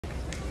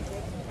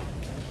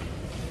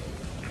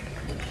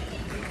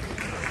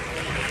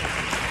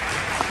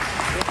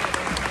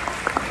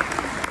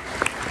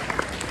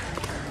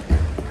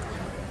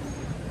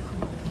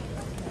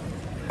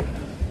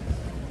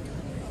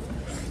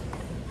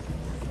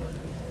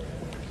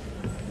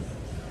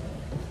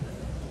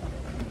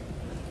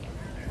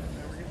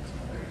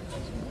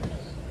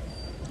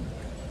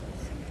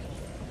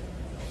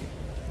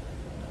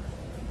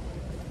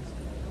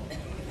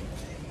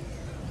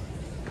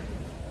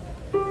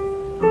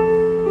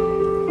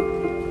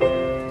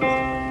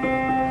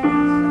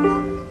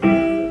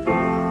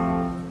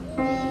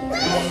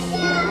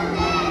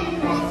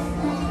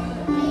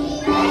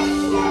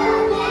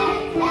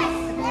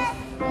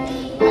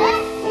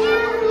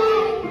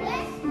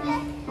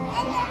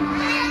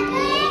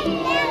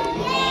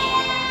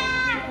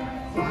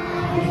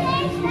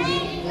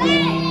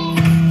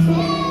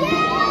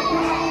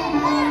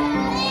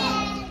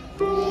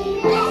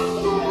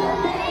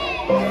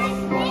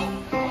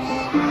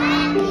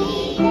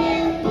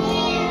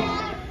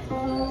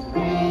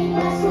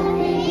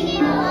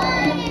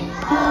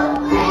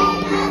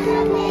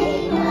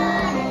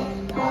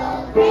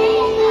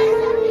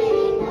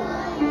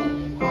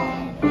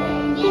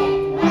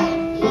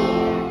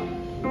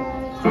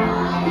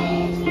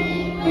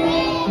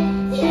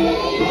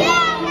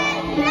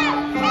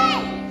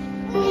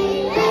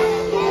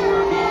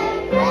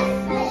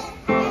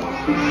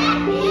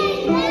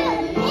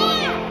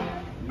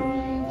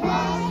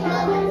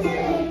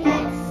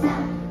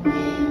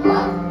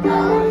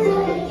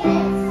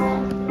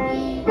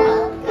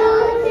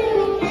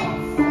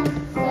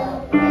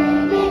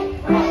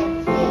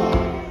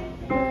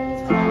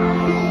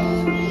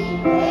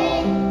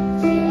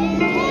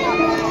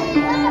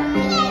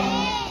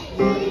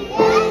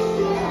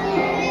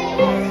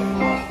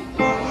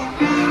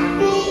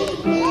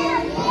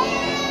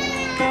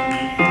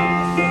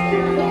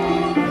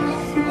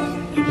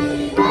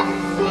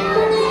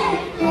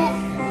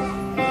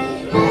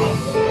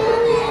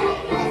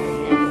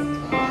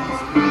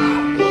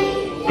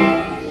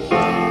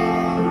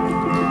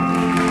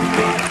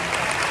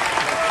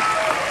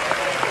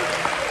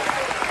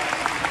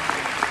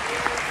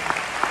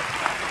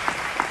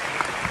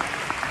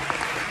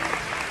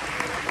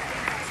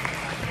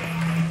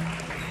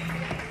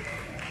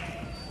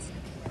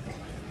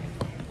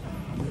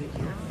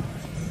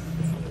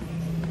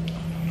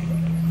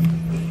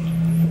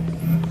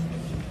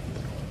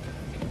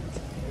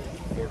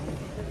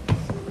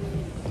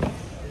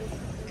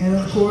And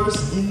of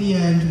course, in the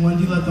end,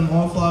 Wendy let them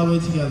all fly away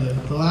together.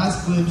 The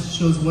last glimpse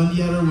shows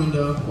Wendy at her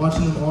window,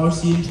 watching them all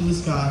recede into the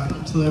sky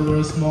until they were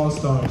as small as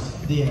stars.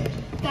 The end.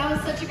 That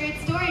was such a great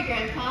story,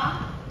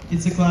 Grandpa.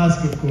 It's a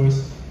classic, of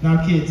course.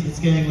 Now kids, it's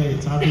getting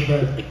late. Time for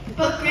bed.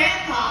 But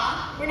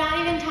Grandpa, we're not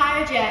even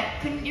tired yet.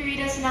 Couldn't you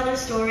read us another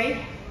story?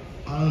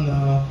 I don't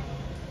know.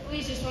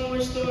 Please, just one more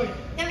story.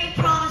 Then we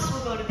promise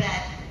we'll go to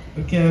bed.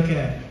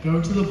 Okay.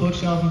 Go to the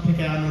bookshelf and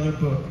pick out another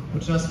book,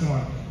 but just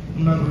one.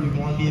 Remember, we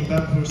want to be in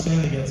bed before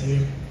Santa gets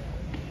here.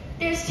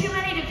 There's too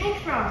many to pick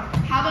from.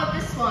 How about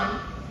this one?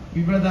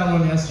 We read that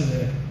one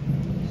yesterday.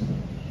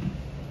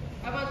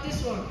 How about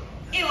this one?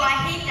 Ew, I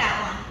hate that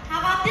one. How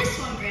about this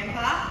one,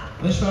 Grandpa?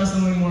 Let's try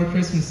something more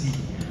Christmassy.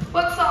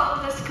 What's all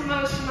of this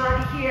commotion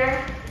out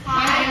here?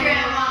 Hi,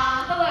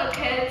 Grandma. Hello,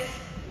 kids.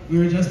 We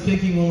were just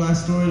picking one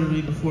last story to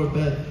read before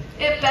bed.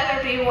 It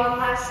better be one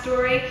last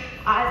story.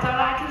 I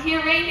thought I could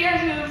hear reindeer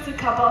hooves a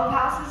couple of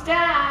houses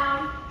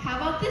down. How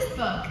about this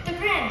book, The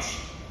Grinch?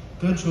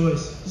 Good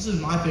choice. This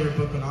is my favorite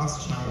book when I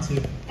was a child,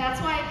 too.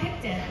 That's why I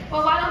picked it.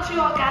 Well, why don't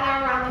you all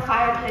gather around the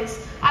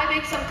fireplace? I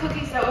baked some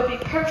cookies that would be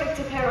perfect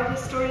to pair with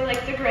a story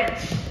like The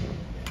Grinch.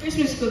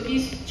 Christmas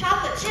cookies.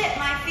 Chocolate chip,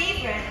 my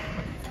favorite.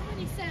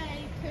 Somebody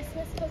say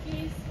Christmas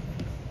cookies.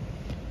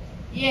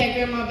 Yeah,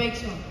 Grandma baked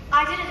some.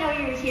 I didn't know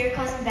you were here,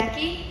 Cousin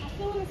Becky. I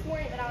flew in this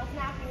morning, but I was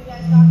napping when you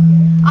guys got here.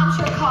 I'm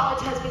sure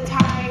college has been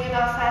tiring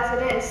enough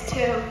as it is,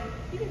 too.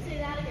 You can say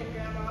that again,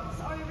 Grandma.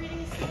 So are we reading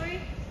a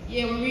story?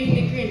 Yeah, we're reading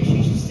The Grinch.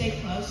 You should stay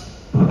close.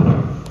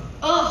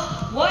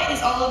 Ugh, what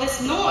is all of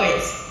this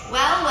noise?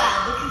 Well,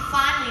 look who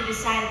finally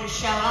decided to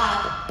show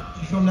up.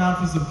 Did you come down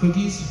for some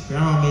cookies?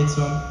 Grandma made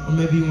some. Or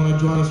maybe you want to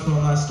join us for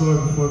one last story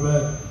before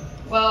bed.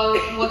 Well,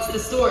 what's the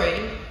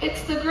story?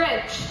 It's The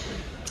Grinch.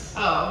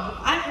 Oh,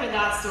 I've heard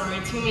that story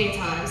too many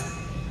times.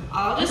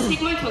 I'll just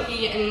take my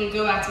cookie and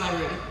go back to my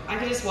room. I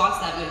could just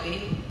watch that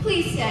movie.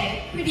 Please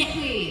stay. Pretty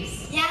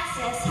please. Yeah,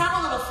 sis, have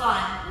a little fun.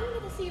 I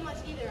didn't get to see much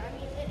either. I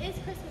mean, it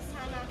is Christmas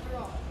time after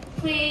all.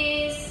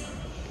 Please.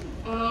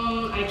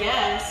 I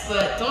guess,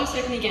 but don't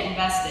expect me to get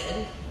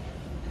invested.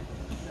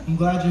 I'm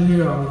glad you're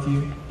here, all of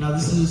you. Now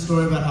this is a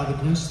story about how the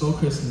Grinch stole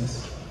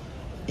Christmas.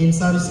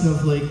 Inside a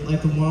snowflake,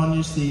 like the one on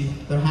your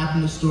sleeve, there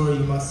happened a story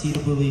you must see to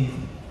believe.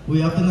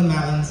 Way up in the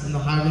mountains, in the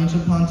high range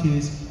of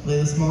Pontoos, lay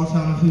the small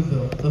town of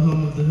Whoville, the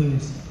home of the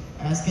Whos.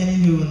 Ask any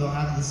Who and they'll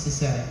have this to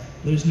say.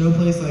 There's no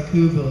place like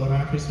Whoville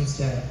around Christmas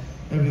Day.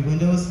 Every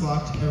window is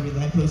locked, every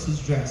lamppost is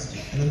dressed,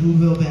 and the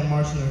Whoville band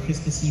marched in their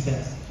Christmassy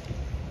best.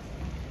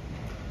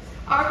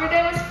 Arbor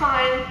Day was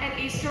fine, and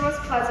Easter was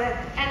pleasant,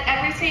 and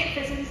every St.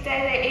 Fizzing's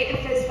Day they ate a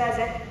fizz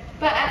pheasant.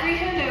 But every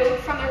Who knew,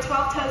 from their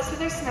 12 toes to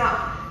their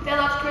snout, they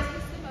loved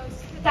Christmas the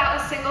most,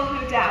 without a single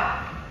Who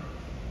doubt.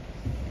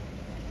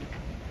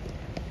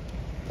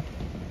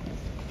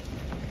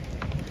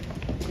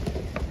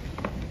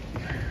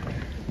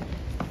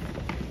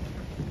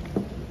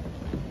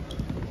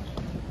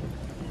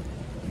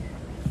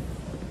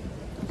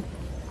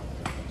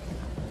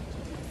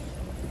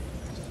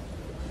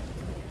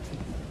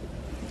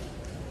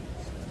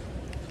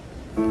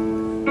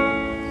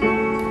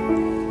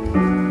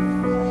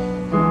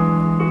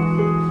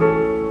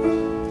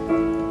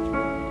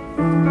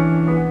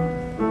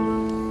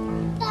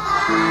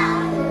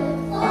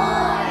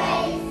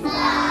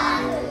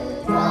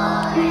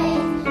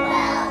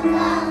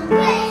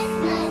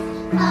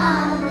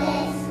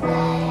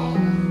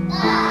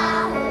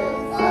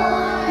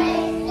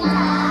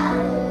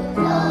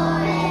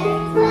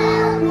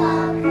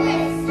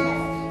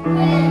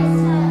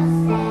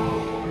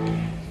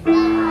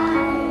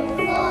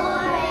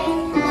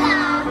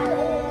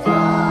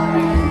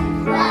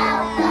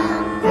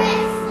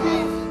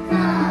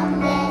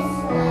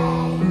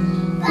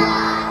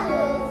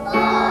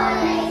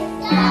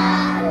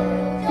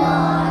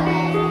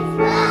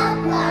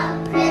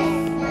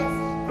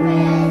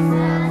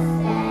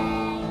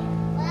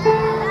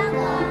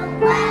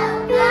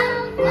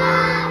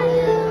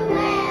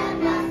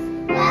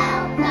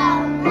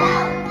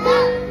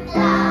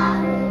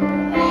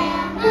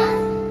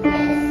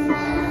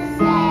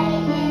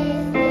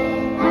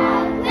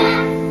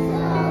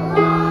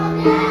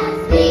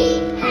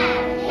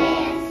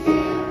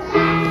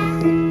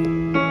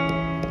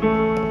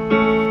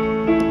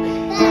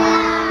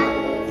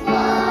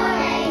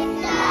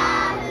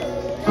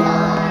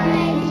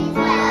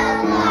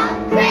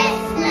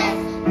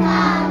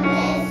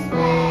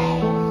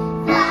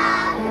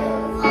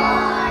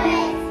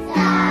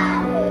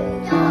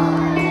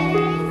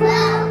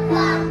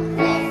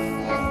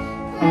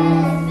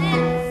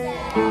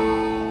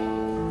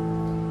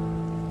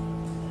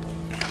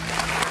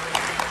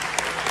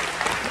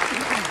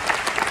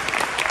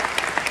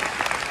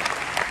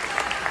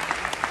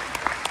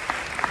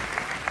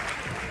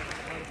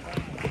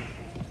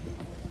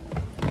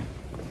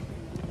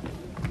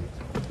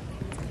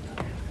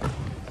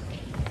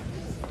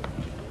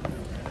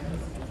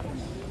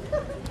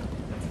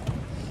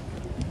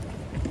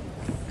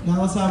 Now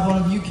let's have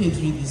one of you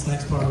kids read this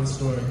next part of the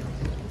story.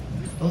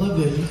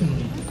 Olivia, you can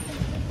read.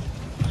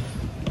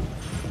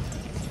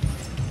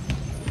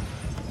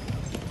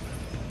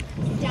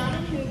 Down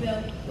in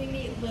Whoville, we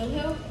meet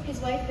Lou, his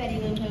wife Betty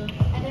Lou,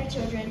 and their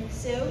children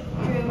Sue,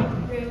 Drew,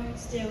 Rue,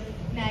 Stu,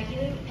 Maggie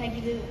Lou,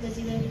 Peggy Lou,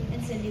 Lizzie Lou,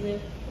 and Cindy Lou,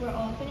 who are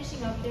all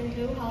finishing up their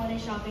Who holiday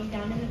shopping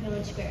down in the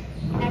village square.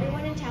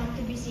 Everyone in town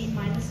can be seen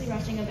mindlessly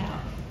rushing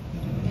about.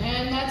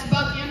 And that's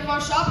about the end of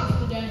our shopping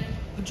for the day.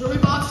 A jewelry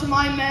box for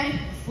my May,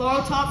 a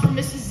floral top for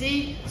Mrs.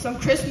 Z, some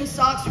Christmas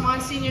socks for my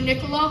senior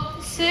Nicola.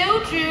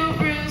 Sue, Drew,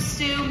 Rue,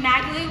 Stu,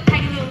 Maggie Lou,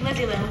 Peggy Lou,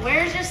 Lizzie Lou.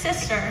 Where's your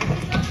sister?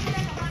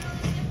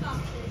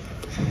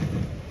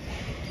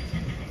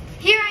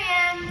 Here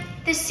I am.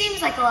 This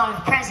seems like a lot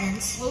of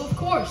presents. Well, of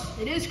course,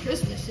 it is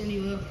Christmas, Cindy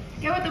Lou.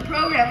 Get with the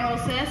program,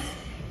 little sis.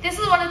 This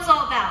is what it's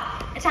all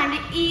about. A time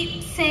to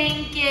eat,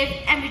 sing, give,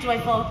 and be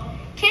joyful.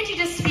 Can't you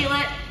just feel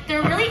it?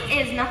 There really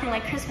is nothing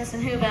like Christmas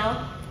in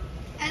Whoville.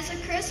 As a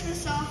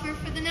Christmas offer,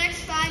 for the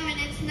next 5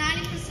 minutes,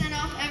 90%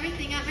 off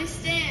everything at my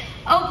stand.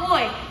 Oh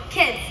boy,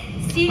 kids,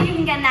 see if you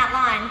can get in that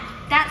line.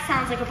 That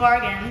sounds like a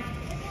bargain.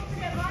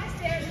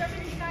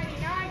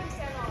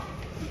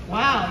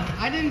 Wow,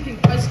 I didn't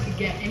think prices could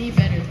get any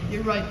better.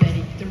 You're right,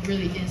 Betty. There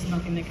really is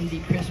nothing that can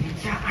beat Christmas.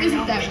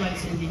 Isn't that right,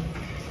 Cindy?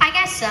 I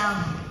guess so.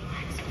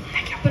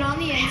 But on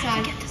the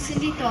inside,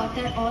 Cindy thought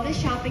that all this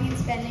shopping and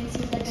spending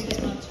seemed like a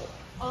bit much.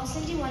 All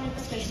Cindy wanted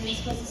for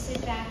Christmas was to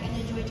sit back and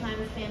enjoy time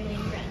with family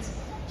and friends.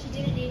 She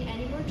didn't need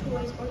any more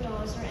toys or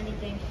dolls or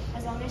anything,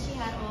 as long as she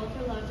had all of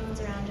her loved ones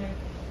around her.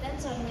 Then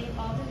suddenly,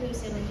 all the Who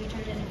siblings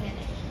returned in a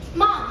panic.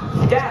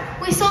 Mom!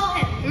 Dad! We saw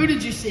him! Who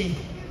did you see?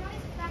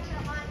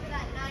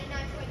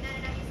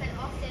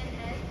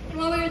 And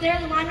while we were there,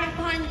 the line right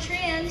behind the tree,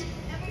 and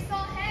we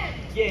saw him.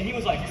 Yeah, and he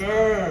was like,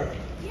 grrr.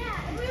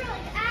 Yeah, and we were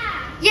like,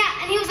 ah.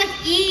 Yeah, and he was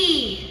like,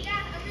 "E."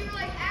 Yeah, and we were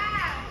like,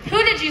 ah. Who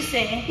did you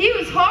see? He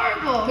was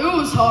horrible. Who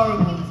was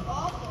horrible? He was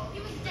awful.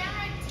 He was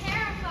downright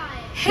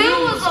terrifying. Who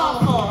was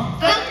awful?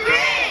 The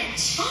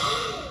Grinch!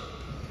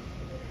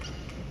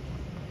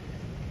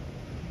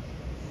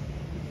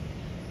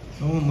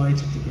 No one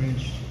likes the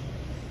Grinch.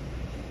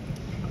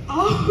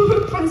 All who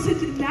were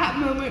present in that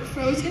moment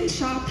froze in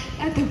shock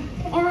at the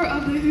horror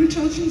of the Who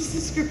children's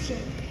description.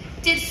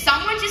 Did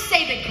someone just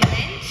say the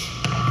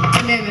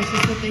Grinch? Ma'am, that's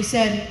just what they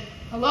said.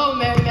 Hello,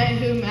 Mary May,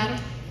 who,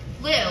 madam?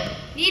 Lou,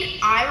 need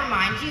I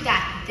remind you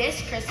that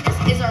this Christmas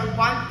is our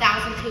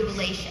 1000th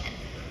jubilation.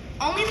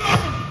 Only the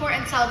most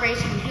important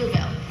celebration in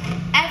Whoville.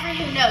 Every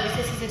Who knows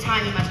this is a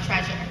time you must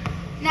treasure.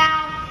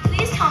 Now,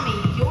 please tell me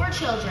your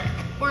children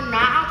were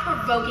not out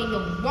provoking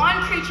the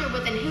one creature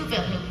within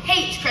Whoville who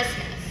hates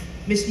Christmas.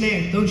 Miss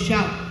Mayor, don't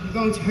shout. You're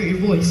going to hurt your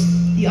voice.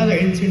 The other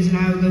interns and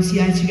I will go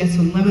see Ice to get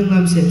some lemon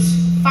sips.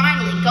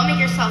 Finally, go make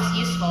yourselves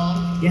useful.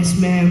 Yes,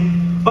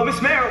 ma'am. But Miss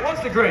Mayor, it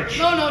was the Grinch.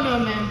 No,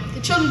 ma'am.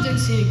 The children didn't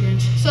see the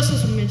Grinch. Such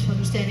was a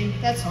misunderstanding,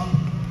 that's all.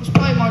 It was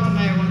probably Martha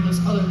May or one of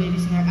those other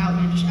ladies in their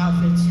outlandish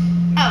outfits.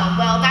 Oh,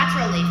 well, that's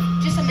a relief.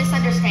 Just a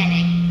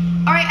misunderstanding.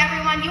 All right,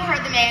 everyone, you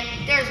heard the man.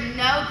 There's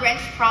no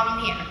Grinch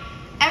problem here.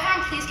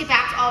 Everyone, please get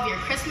back to all of your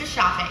Christmas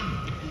shopping.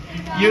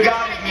 You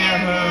got it,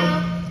 Mayor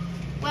Who.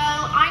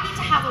 Well, I need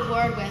to have a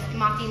word with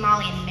Muffy,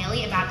 Molly, and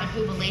Millie about the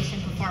Jubilation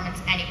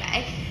performance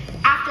anyway.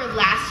 After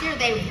last year,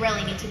 they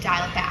really need to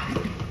dial it back.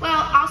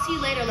 Well, I'll see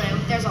you later, Lou.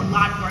 There's a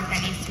lot of work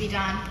that needs to be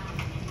done.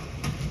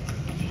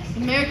 The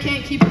mayor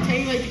can't keep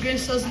pretending like the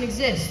Grinch doesn't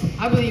exist.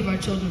 I believe our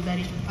children,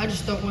 Betty. I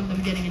just don't want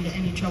them getting into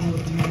any trouble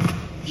with the mayor.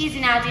 Easy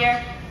now,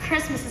 dear.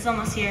 Christmas is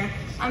almost here.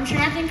 I'm sure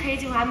nothing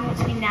crazy will happen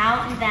between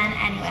now and then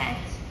anyway.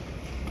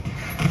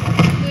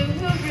 Lou,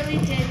 who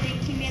really did think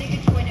he made a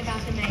good point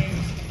about the mayor.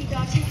 He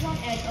thought she was on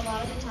edge a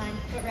lot of the time,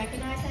 but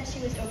recognized that she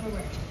was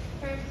overworked.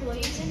 Her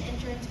employees and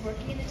interns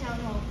working in the town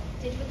hall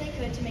did what they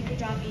could to make her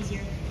job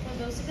easier,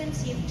 but most of them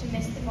seemed to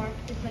miss the mark,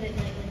 to put it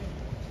lightly.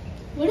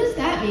 What does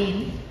that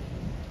mean?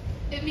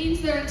 It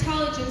means their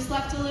intelligence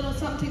left a little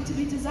something to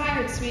be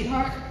desired,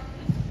 sweetheart.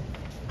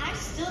 I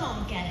still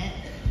don't get it.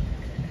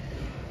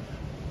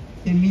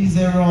 It means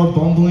they were all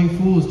bumbling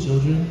fools,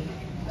 children.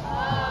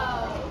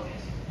 Oh.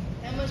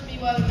 That must be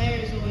why the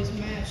mayor is always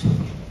mashed.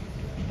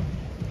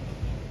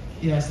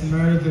 Yes, the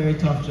mayor did a very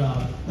tough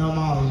job. Now,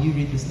 Molly, you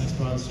read this next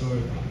part of the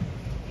story.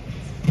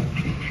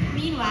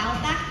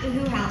 Meanwhile, back at the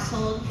Who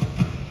household.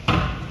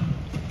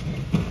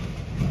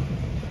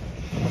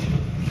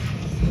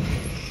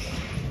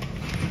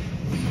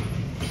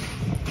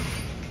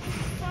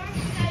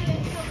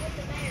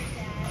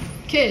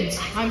 Kids,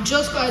 I'm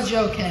just glad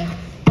you're okay.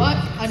 But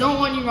I don't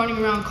want you running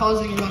around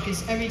causing a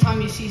ruckus every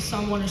time you see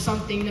someone or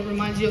something that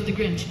reminds you of the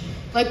Grinch.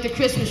 Like the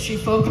Christmas tree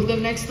folk who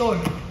live next door.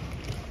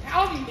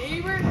 Howdy,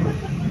 neighbor.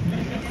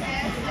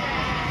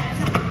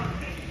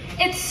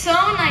 It's so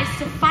nice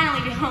to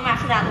finally be home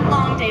after that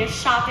long day of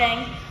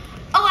shopping.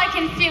 Oh, I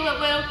can feel it,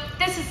 Lou.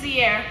 This is the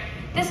year.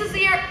 This is the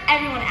year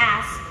everyone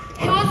asks,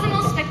 who has the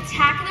most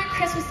spectacular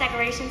Christmas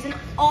decorations in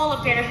all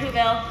of Greater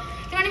Whoville?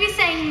 They're going to be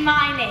saying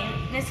my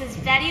name,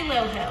 Mrs. Betty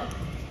Lou Who.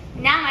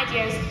 Now, my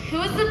dears,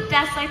 who is the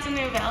best lights in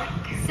Whoville?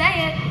 Say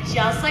it,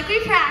 just like we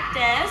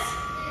practice.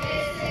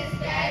 This is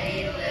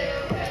Betty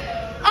Lou Who.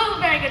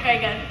 very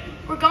good.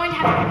 We're going to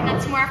have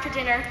coconuts more after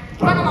dinner.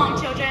 Run along,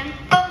 children.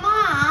 But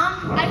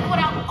Mom! I've put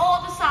out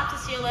all the stops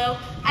this year, Lou.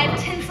 I've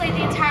tinslayed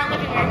the entire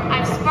living room.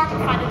 I've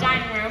sparklified the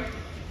dining room.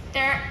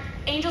 There are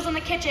angels in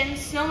the kitchen,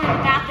 snowmen in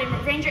the bathroom,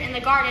 ranger in the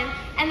garden,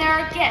 and there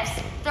are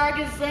gifts. There are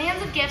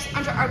gazillions of gifts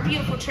under our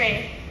beautiful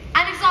tree.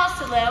 I'm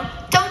exhausted, Lou.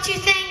 Don't you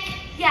think?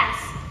 Yes.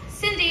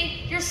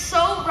 Cindy, you're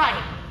so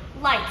right.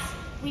 Lights.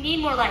 We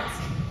need more lights.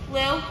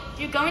 Lou,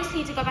 you're going to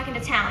need to go back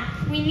into town.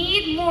 We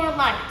need more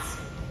lights.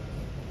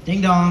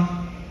 Ding dong.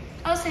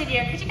 Oh, Cindy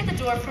dear, could you get the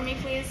door for me,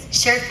 please?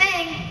 Sure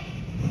thing.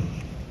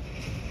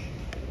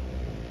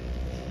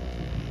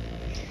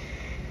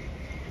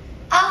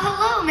 Oh,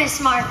 hello, Miss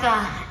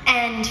Martha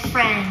and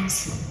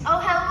friends.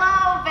 Oh,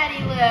 hello,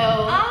 Betty Lou.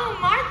 Oh,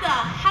 Martha,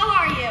 how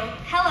are you?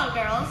 Hello,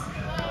 girls.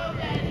 Hello,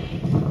 Betty.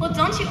 Well,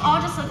 don't you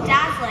all just look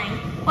dazzling?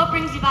 What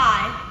brings you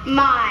by?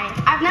 My,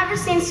 I've never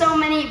seen so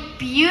many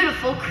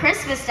beautiful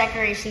Christmas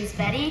decorations,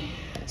 Betty.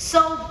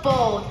 So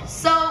bold,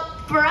 so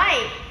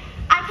bright.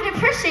 I can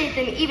appreciate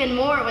them even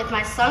more with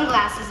my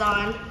sunglasses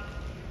on.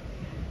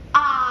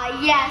 Ah,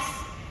 yes,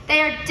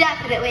 they are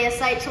definitely a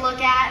sight to look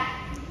at.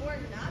 Or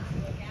not to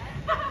look at.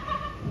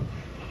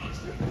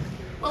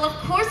 Well, of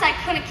course I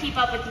couldn't keep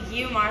up with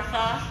you,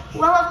 Martha.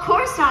 Well, of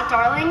course not,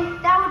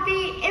 darling. That would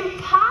be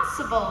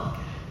impossible.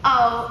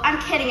 Oh, I'm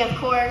kidding, of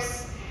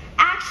course.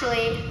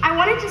 Actually, I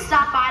wanted to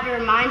stop by to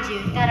remind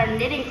you that our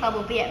knitting club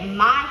will be at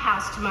my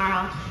house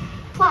tomorrow.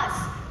 Plus,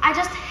 I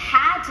just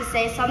had to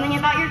say something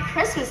about your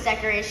Christmas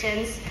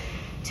decorations.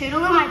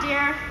 Toodaloo, my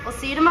dear. We'll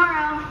see you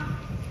tomorrow.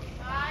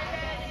 Bye,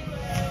 Betty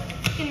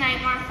Lou. Good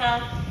night,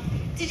 Martha.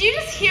 Did you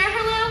just hear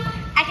her, Lou?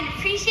 I can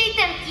appreciate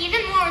them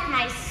even more with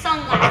my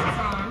sunglasses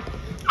on.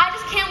 I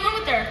just can't win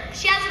with her.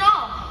 She has it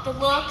all. The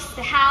looks,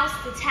 the house,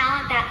 the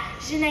talent, that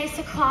je ne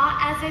sais quoi,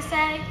 as they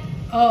say.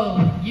 Oh,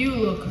 you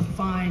look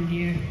fine,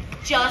 dear.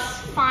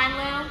 Just fine,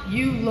 Lou.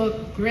 You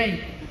look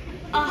great.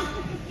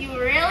 You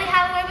really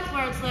have a way with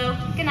words, Lou.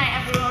 Good night,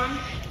 everyone.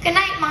 Good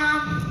night,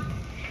 Mom.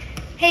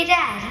 Hey,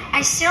 Dad,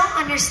 I still don't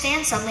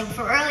understand something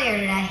from earlier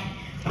today.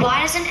 Why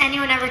doesn't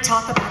anyone ever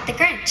talk about the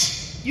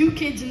Grinch? You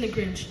kids and the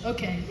Grinch.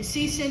 Okay, you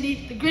see,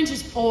 Cindy, the Grinch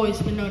has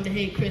always been known to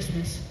hate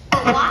Christmas.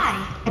 But why?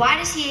 Why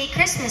does he hate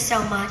Christmas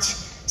so much?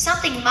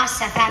 Something must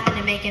have happened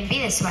to make him be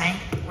this way,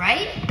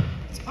 right?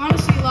 It's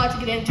honestly a lot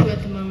to get into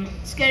at the moment.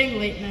 It's getting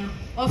late now.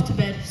 Off to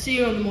bed. See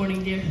you in the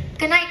morning, dear.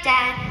 Good night,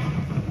 Dad.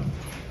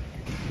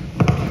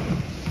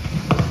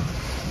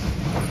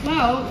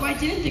 Wow, why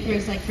didn't the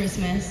Grinch like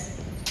Christmas?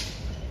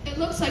 It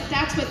looks like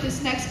that's what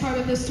this next part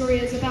of the story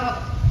is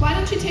about. Why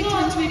don't you take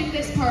turns reading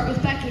this part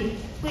with Becky?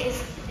 Wait,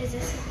 is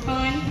this...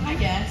 Fine, I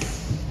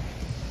guess.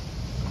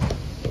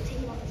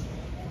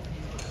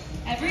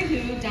 Every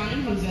Who down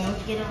in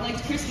Whoville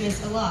liked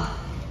Christmas a lot,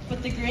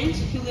 but the Grinch,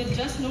 who lived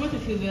just north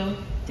of Whoville,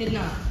 did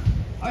not.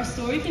 Our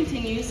story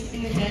continues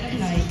in the dead of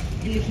night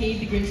in the cave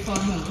the Grinch called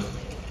home.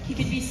 He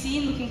could be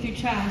seen looking through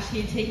trash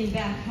he had taken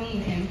back home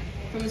with him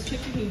from his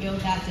trip to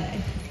Whoville that day.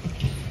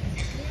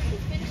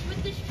 Finish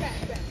with this trash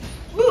bag.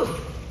 Woof!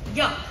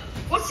 Yuck!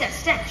 What's that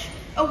stench?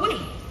 Oh wait,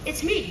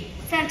 it's me.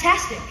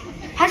 Fantastic.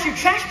 How's your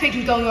trash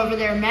picking going over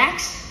there,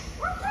 Max?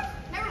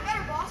 Never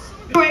better, boss.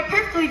 You're a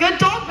perfectly good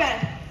dog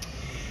bed.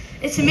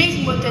 It's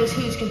amazing what those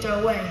Who's can throw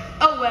away.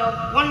 Oh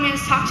well, one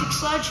man's toxic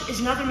sludge is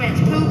another man's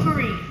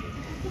poo-pourri.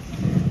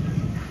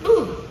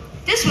 Ooh,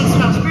 this one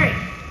smells great.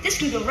 This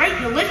can go right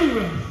in the living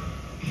room.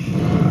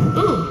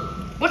 Ooh,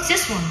 what's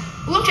this one?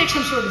 It looks like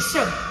some sort of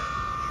soap.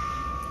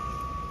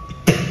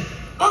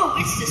 Oh,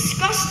 it's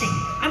disgusting.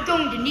 I'm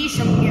going to need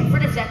some to get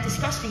rid of that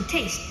disgusting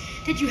taste.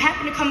 Did you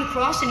happen to come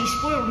across any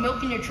spoiled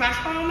milk in your trash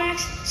pile,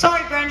 Max?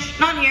 Sorry, Grinch,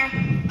 none here.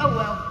 Oh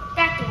well,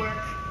 back to work.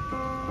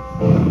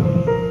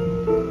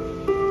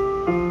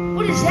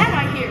 What is that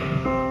I hear?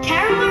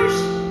 Carolers?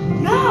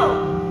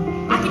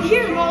 No! I can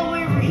hear them all the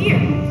way over here.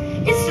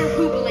 It's their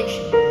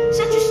jubilation.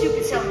 Such a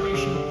stupid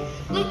celebration.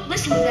 Look,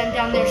 listen to them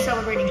down there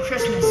celebrating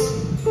Christmas.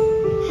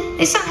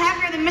 They sound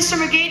happier than Mr.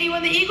 McGady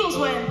when the Eagles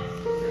win.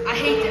 I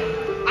hate them.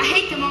 I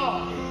hate them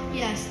all.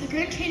 Yes, the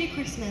Grinch hated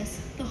Christmas,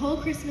 the whole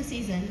Christmas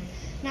season.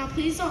 Now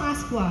please don't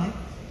ask why.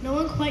 No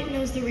one quite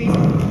knows the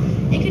reason.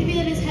 It could be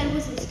that his head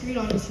wasn't screwed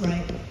on just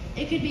right.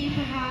 It could be,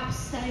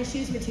 perhaps, that his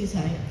shoes were too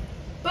tight.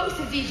 Both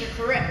of these are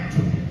correct.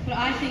 But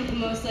I think the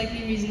most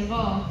likely reason of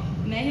all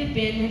may have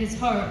been that his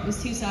heart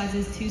was 2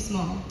 sizes too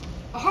small.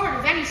 A heart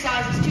of any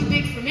size is too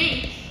big for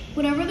me.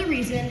 Whatever the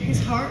reason, his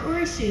heart or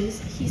his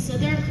shoes, he stood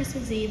there on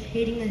Christmas Eve,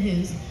 hating the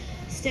Who's,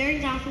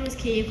 staring down from his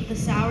cave with a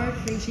sour,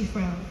 cringy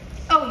frown.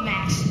 Oh,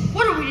 Max,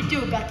 what are we to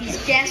do about these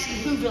ghastly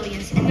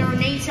Whovillians and their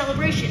inane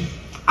celebration?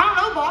 I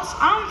don't know, boss.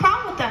 I don't have a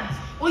problem with them.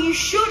 Well, you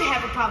should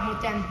have a problem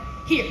with them.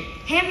 Here,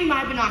 hand me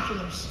my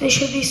binoculars. They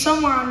should be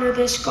somewhere under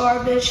this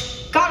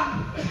garbage. Got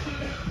 'em.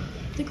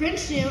 The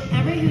Grinch knew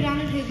every Who down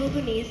in Whoville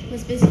beneath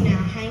was busy now,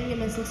 hanging a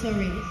mistletoe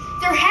wreath.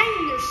 They're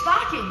hanging their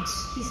stockings.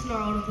 He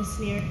snarled with a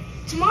sneer.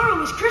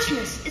 Tomorrow is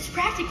Christmas. It's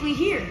practically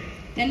here.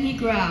 Then he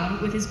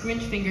growled, with his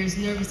Grinch fingers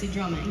nervously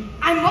drumming.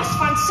 I must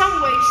find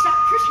some way to stop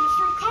Christmas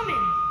from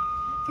coming.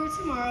 For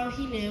tomorrow,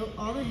 he knew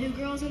all the Who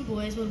girls and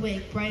boys would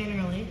wake bright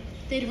and early.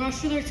 They'd rush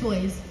for their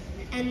toys.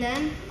 And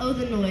then, oh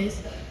the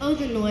noise,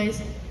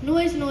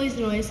 noise, noise,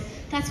 noise.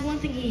 That's one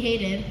thing he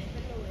hated.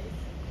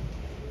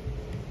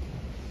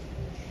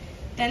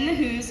 Then the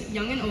Who's,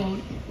 young and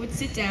old, would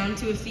sit down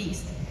to a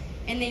feast.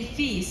 And they'd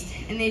feast,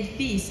 and they'd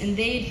feast, and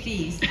they'd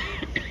feast.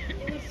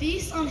 They would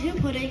feast on Who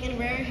pudding and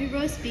rare Who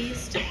roast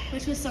beast,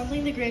 which was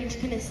something the Grinch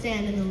couldn't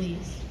stand in the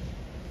least.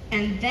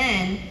 And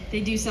then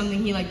they'd do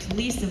something he liked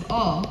least of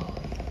all.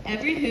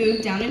 Every Who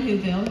down in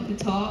Whoville,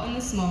 the tall and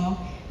the small,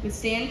 would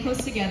stand close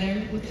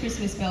together with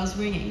Christmas bells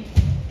ringing.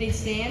 They'd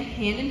stand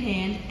hand in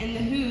hand, and the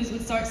Who's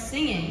would start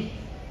singing.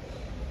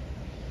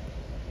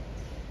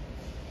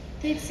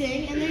 They'd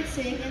sing, and they'd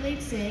sing, and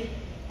they'd sing,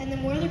 and the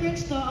more the Grinch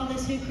thought of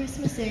this Who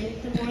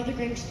Christmasing, the more the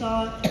Grinch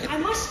thought, I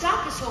must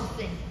stop this whole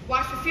thing.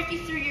 Why, for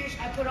 53 years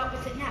I put up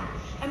with it now.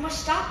 I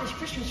must stop this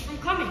Christmas from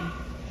coming.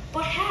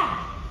 But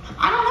how?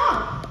 I don't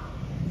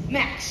know.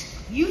 Max,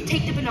 you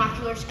take the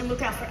binoculars and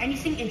look out for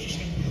anything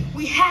interesting.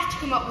 We have to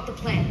come up with a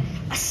plan.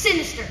 A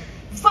sinister,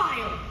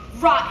 vile,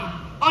 rotten,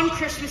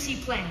 un-Christmassy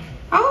plan.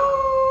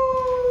 Oh!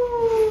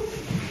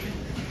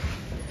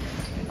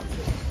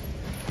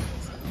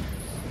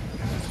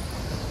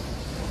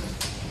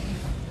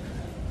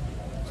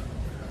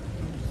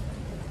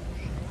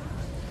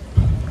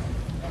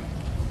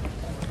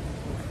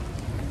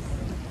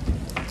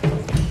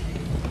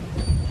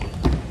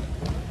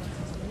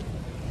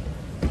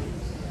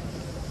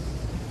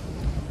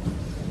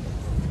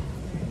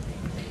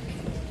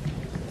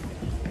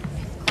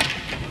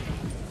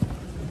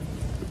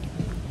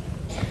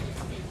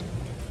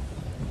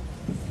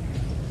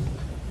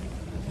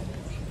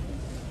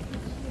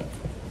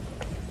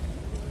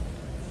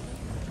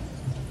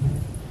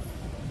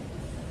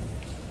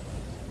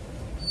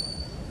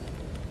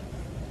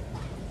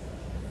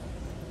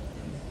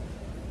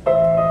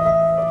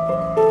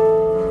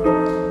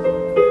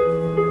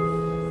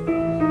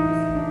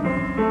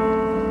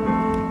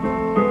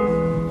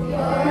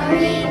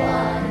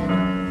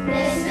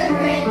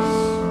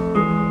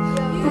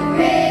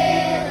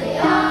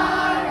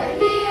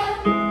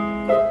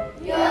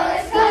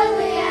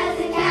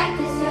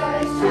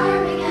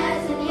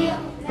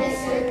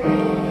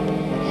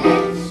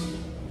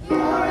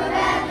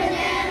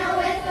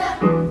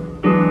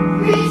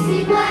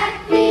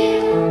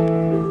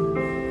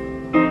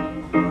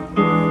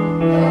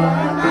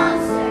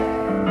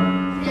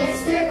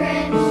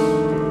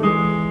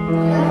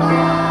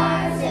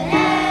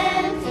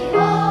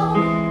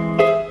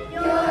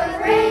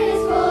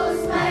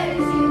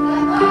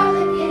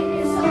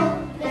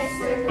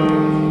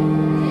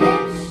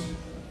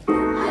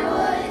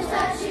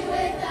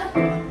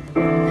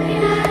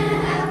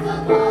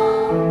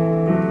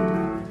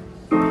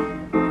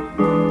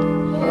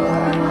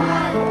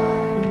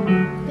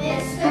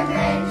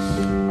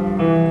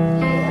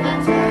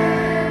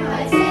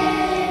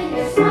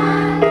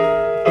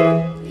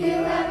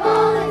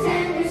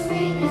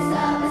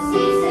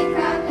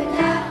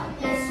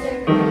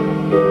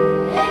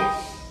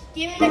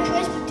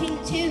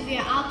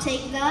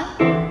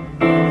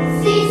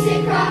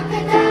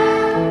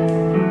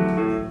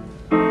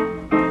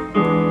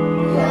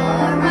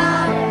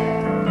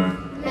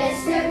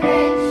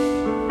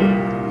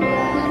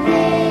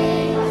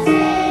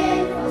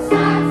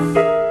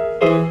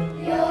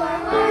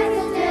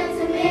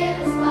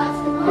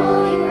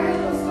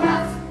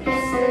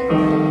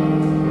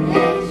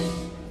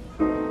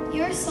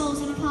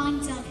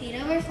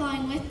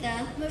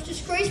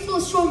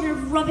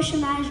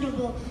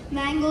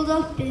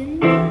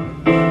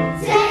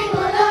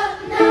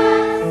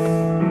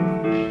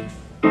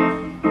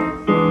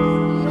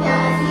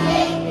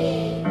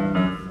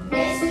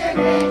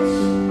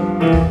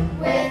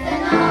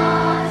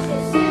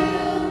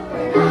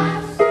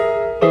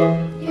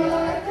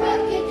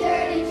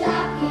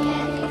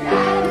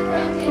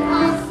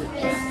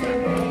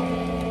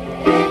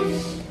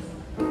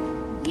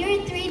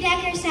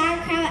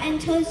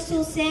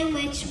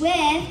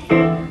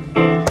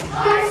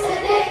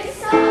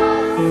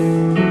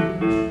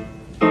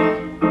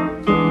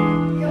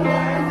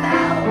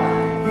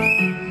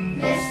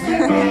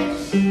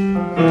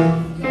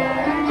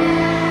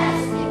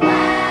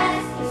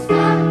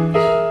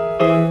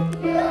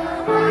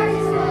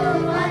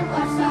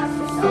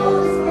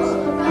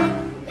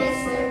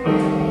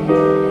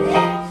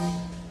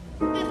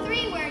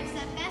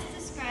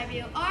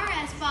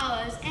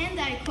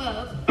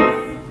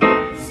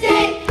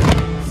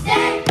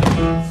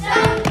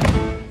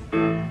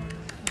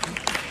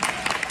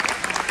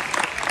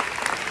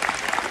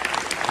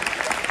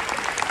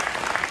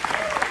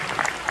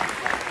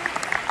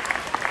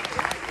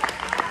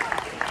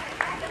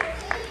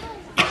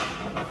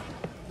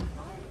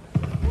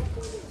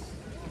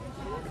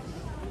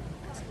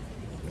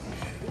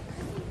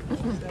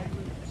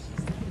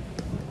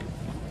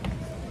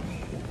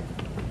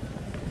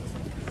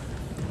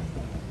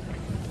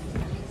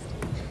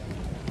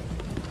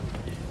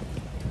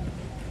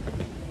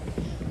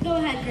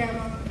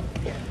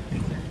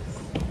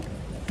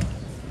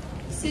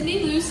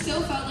 Cindy Lou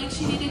still felt like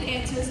she needed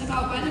answers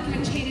about why the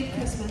Grinch hated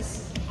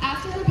Christmas.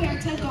 After her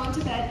parents had gone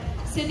to bed,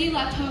 Cindy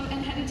left home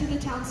and headed to the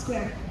town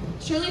square.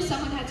 Surely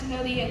someone had to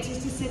know the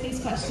answers to Cindy's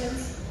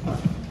questions.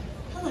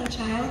 Hello,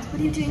 child.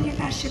 What are you doing here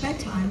past your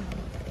bedtime?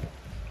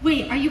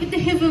 Wait, are you with the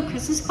Whoville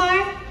Christmas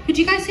choir? Could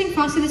you guys sing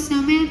Frosty the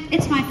Snowman?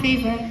 It's my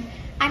favorite.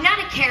 I'm not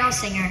a carol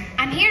singer.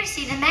 I'm here to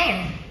see the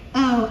mayor.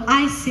 Oh,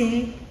 I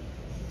see.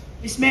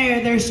 Miss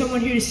Mayor, there's someone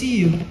here to see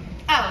you.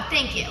 Oh,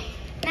 thank you.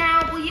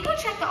 Now, will you go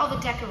check that all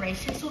the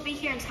decorations will be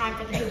here in time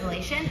for the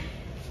jubilation?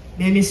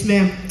 Yes,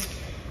 ma'am.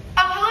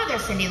 Oh, hello there,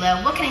 Cindy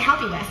Lou. What can I help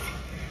you with?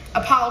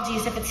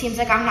 Apologies if it seems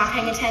like I'm not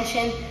paying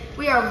attention.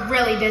 We are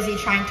really busy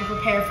trying to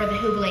prepare for the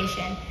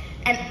jubilation.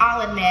 And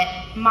I'll admit,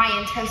 my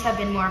intents have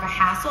been more of a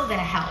hassle than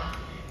a help.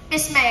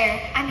 Miss Mayor,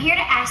 I'm here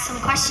to ask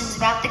some questions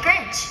about the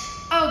Grinch.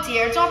 Oh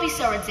dear, don't be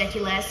so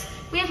ridiculous.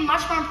 We have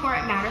much more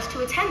important matters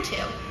to attend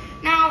to.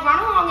 Now, run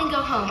along and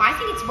go home. I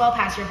think it's well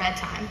past your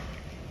bedtime.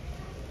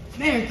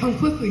 Mayor, come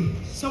quickly.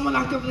 Someone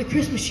knocked over the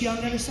Christmas tree on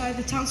the other side of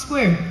the town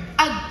square.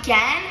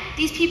 Again?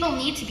 These people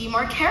need to be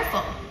more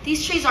careful.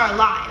 These trees are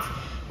alive.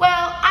 Well,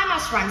 I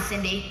must run,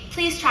 Cindy.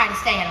 Please try to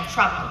stay out of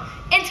trouble.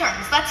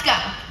 Interns, let's go.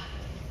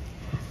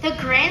 The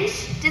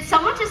Grinch? Did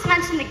someone just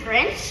mention the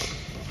Grinch?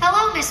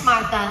 Hello, Miss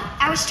Martha.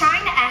 I was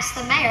trying to ask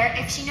the mayor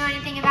if she knew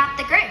anything about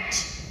the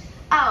Grinch.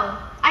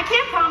 Oh, I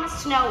can't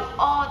promise to know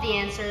all the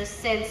answers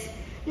since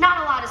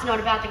not a lot is known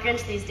about the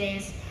Grinch these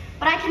days.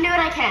 But I can do what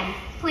I can.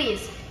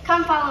 Please,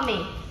 come follow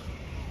me.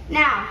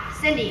 Now,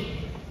 Cindy,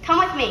 come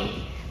with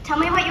me. Tell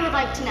me what you would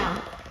like to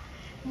know.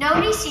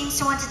 Nobody seems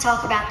to want to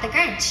talk about the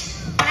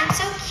Grinch, but I'm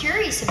so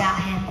curious about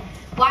him.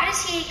 Why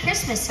does he hate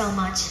Christmas so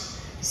much?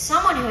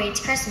 Someone who hates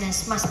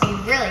Christmas must be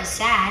really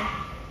sad.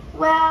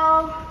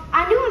 Well,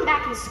 I knew him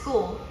back in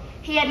school.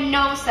 He had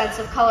no sense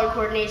of color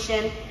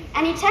coordination,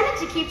 and he tended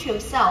to keep to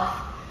himself.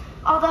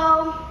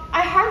 Although,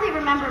 I hardly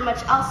remember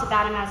much else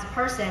about him as a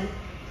person.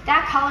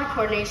 That color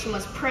coordination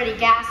was pretty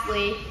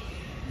ghastly.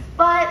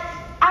 But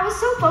I was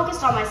so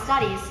focused on my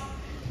studies.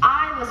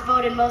 I was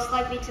voted most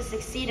likely to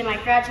succeed in my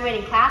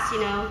graduating class, you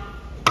know.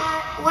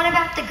 But what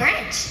about the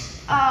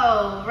Grinch?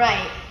 Oh,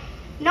 right.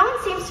 No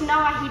one seems to know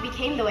why he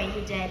became the way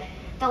he did.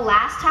 The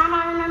last time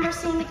I remember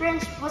seeing the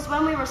Grinch was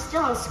when we were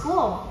still in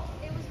school.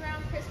 It was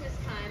around Christmas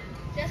time,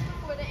 just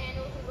before the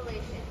annual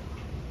jubilation.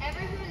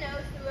 Everyone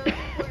knows the most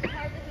important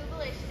part of the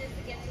jubilation is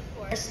the gifts, of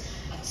course.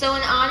 So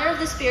in honor of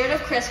the spirit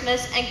of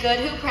Christmas and good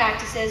Who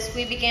practices,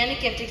 we began a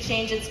gift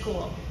exchange at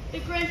school. The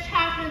Grinch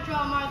happened to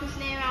draw Martha's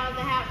name out of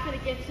the hat for the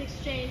gifts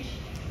exchange.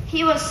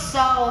 He was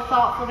so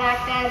thoughtful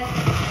back then.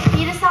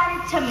 He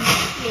decided to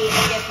make me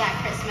a gift that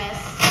Christmas.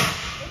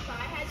 If I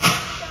had to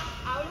myself,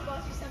 I would have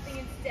bought you something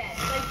instead,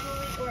 like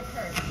jewelry or a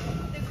purse.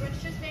 The Grinch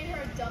just made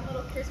her a dumb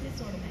little Christmas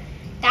ornament.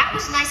 That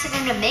was nice of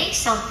him to make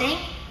something,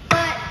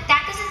 but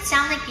that doesn't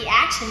sound like the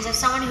actions of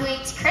someone who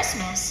hates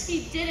Christmas.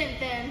 He didn't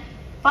then.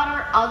 But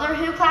our other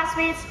Who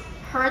classmates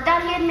heard that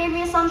he had made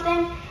me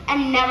something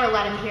and never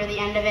let him hear the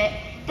end of it.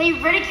 They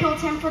ridiculed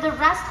him for the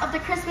rest of the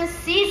Christmas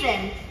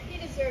season. He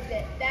deserved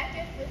it. That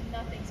gift was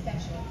nothing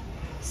special.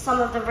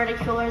 Some of the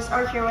ridiculers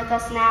are here with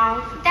us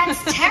now.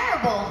 That's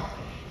terrible.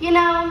 You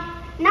know,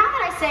 now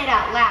that I say it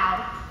out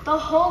loud, the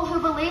whole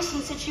jubilation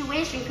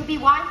situation could be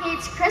why he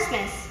hates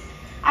Christmas.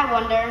 I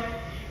wonder.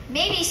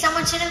 Maybe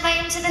someone should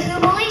invite him to the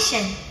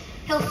jubilation.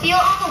 He'll feel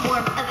all the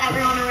warmth of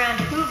everyone around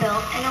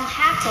Whoville, and he'll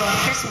have to love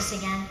Christmas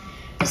again.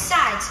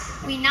 Besides,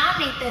 we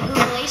nominate the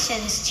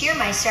Jubilation's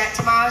cheermeister at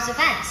tomorrow's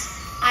events.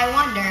 I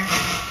wonder.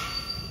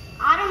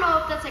 I don't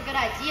know if that's a good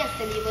idea,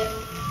 Cindy Lou.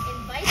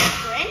 Invite the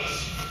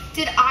Grinch?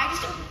 Did I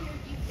just overhear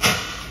you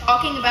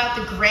talking about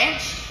the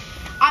Grinch?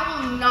 I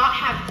will not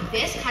have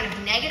this kind of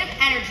negative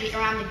energy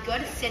around the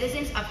good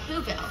citizens of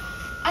Whoville,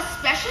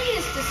 especially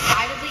his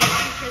decidedly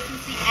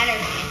un-Christmassy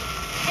energy.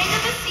 Think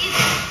of the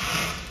season.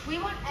 We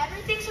want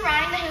everything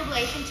surrounding the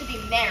jubilation to be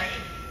merry,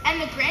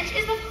 and the Grinch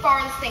is the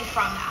farthest thing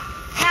from that.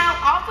 Now,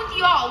 off with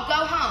you all,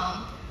 go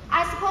home.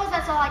 I suppose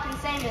that's all I can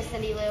say, Miss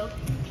Cindy Lou.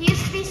 He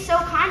used to be so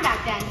kind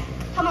back then.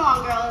 Come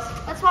along, girls.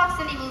 Let's walk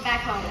Cindy Lou back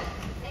home.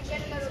 And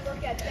get another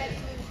look at Betty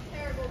Lou's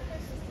terrible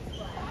Christmas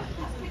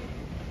display.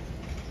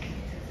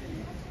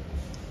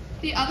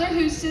 The other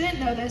Who's didn't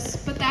know this,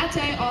 but that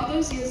day, all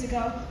those years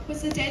ago,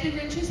 was the day the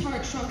Grinch's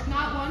heart shrunk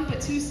not one, but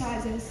 2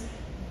 sizes.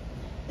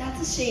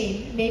 That's a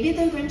shame. Maybe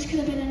the Grinch could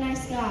have been a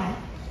nice guy.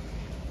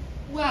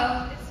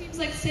 Well, it seems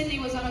like Cindy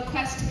was on a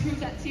quest to prove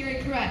that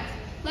theory correct.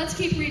 Let's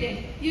keep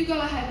reading. You go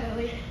ahead,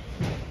 Lily.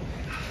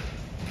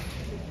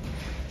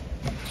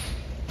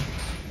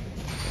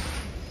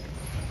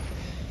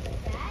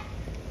 Dad?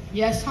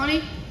 Yes,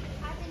 honey?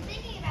 I've been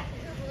thinking about the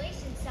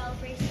jubilation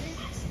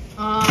celebrations.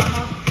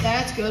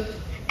 That's good.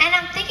 And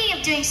I'm thinking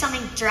of doing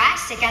something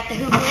drastic at the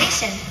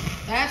jubilation.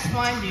 That's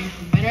fine, dude.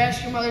 You better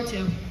ask your mother,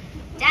 too.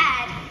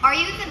 Dad, are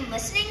you even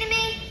listening to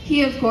me?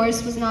 He, of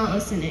course, was not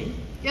listening.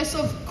 Yes,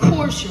 of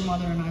course your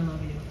mother and I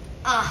love you.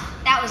 Ugh,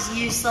 that was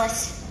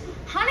useless.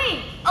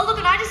 Honey, oh look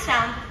what I just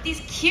found.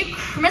 These cute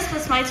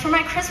Christmas lights for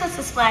my Christmas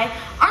display.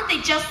 Aren't they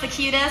just the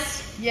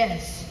cutest?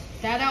 Yes.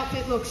 That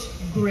outfit looks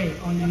great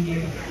on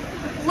you.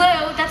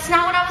 Lou, that's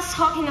not what I was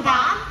talking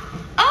about.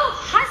 Oh,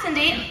 hi,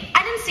 Cindy.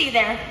 I didn't see you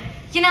there.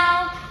 You know,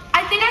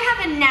 I think I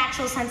have a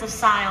natural sense of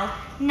style.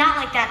 Not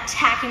like that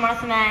tacky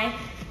Martha May.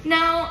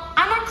 No,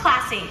 I'm more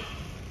classy.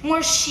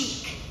 More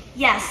chic.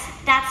 Yes,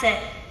 that's it.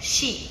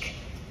 Chic.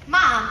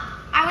 Mom,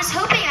 I was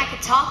hoping I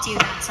could talk to you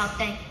about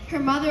something. Her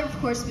mother, of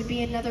course, would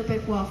be another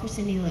brick wall for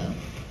Cindy Lou.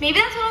 Maybe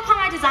that's what I'll call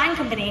my design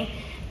company.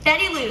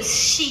 Betty Lou's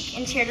Chic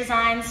Interior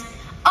Designs.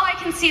 Oh, I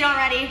can see it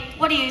already.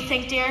 What do you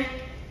think, dear?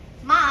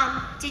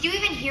 Mom, did you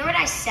even hear what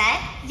I said?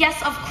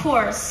 Yes, of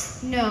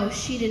course. No,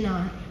 she did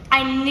not.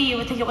 I knew you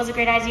would think it was a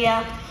great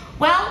idea.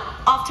 Well,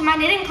 off to my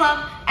knitting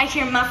club. I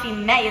hear Muffy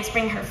May is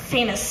bringing her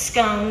famous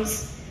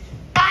scones.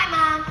 Bye,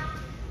 Mom.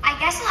 I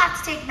guess I'll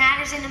have to take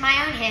matters into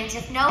my own hands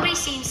if nobody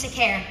seems to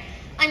care.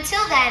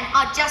 Until then,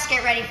 I'll just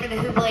get ready for the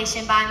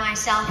jubilation by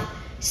myself.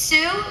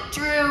 Sue,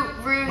 Drew,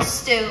 Rue,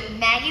 Stu,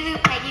 Maggie Lou,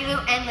 Peggy Lou,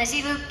 and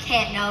Lizzie Lou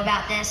can't know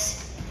about this.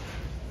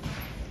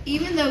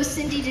 Even though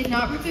Cindy did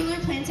not reveal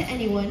her plan to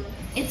anyone,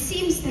 it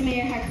seems the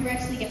mayor had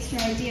correctly guessed her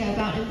idea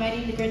about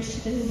inviting the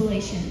Grinch to the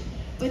jubilation,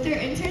 with her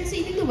interns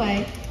leading the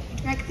way,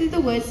 trekked through the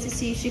woods to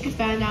see if she could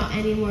find out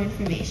any more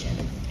information.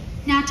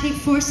 Now take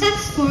 4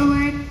 steps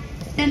forward,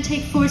 then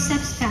take 4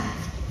 steps back.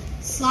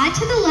 Slide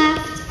to the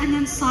left, and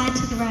then slide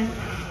to the right.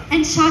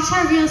 And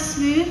cha-cha real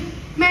smooth.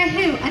 Mayor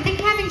Who, I think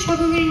I'm having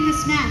trouble reading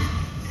this map.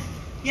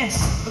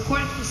 Yes,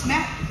 according to this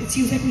map, it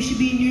seems like we should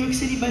be in New York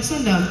City by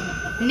sundown.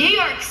 New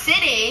York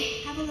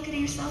City? Have a look at it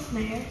yourself,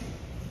 Mayor.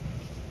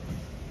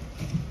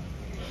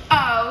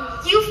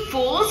 Oh, you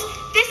fools.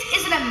 This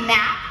isn't a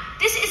map.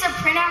 This is a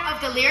printout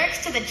of the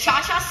lyrics to the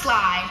Cha-Cha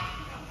Slide.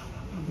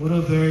 What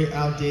a very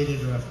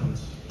outdated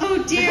reference.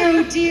 Oh dear,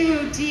 oh dear,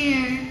 oh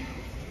dear.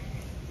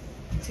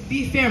 To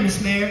be fair,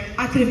 Miss Mayor,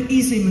 I could have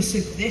easily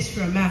mistook this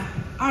for a map.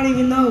 I don't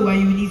even know why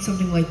you would need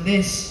something like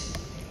this.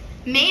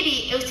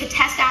 Maybe it was to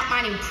test out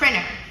my new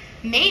printer.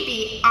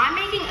 Maybe I'm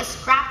making a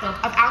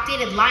scrapbook of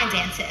outdated line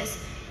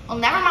dances. Well,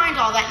 never mind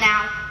all that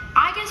now.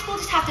 I guess we'll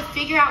just have to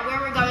figure out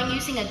where we're going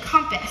using a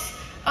compass.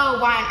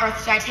 Oh, why on earth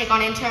should I take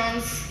on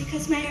interns?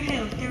 Because Mayor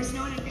Who, there's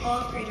no one in all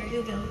of Greater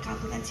Whoville who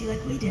compliments you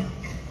like we do.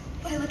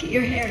 Why, look at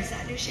your hair. Is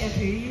that new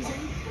shampoo you're using?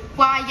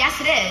 Why, yes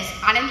it is.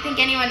 I didn't think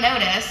anyone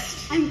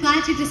noticed. I'm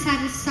glad you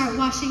decided to start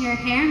washing your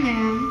hair,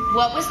 ma'am.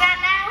 What was that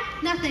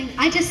now? Nothing.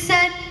 I just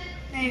said...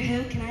 Mayor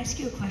Who, can I ask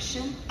you a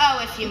question? Oh,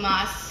 if you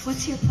must.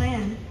 What's your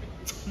plan?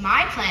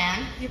 My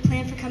plan? Your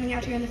plan for coming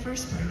out here in the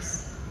first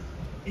place?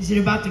 Is it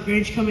about the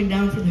Grinch coming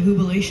down for the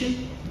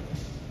jubilation?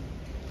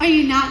 Are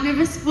you not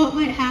nervous what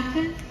might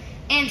happen?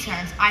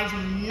 Interns, I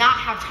do not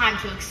have time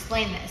to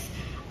explain this.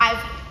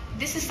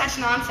 This is such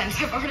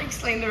nonsense. I've already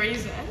explained the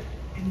reason.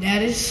 And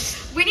that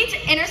is? We need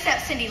to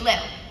intercept Cindy Lou.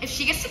 If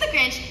she gets to the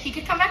Grinch, he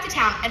could come back to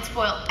town and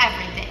spoil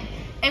everything.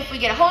 If we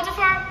get a hold of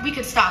her, we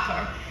could stop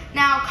her.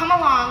 Now, come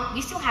along.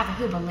 We still have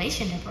a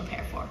jubilation to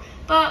prepare for,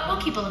 but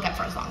we'll keep a lookout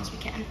for as long as we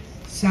can.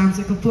 Sounds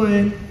like a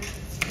plan.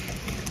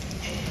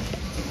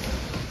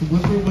 The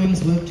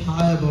whippoorwinds whipped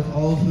high above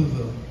all of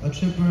Whoville. A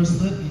trip or a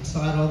slip, you'd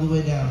slide all the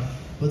way down.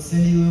 But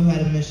Cindy Lou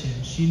had a mission.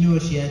 She knew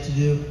what she had to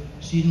do.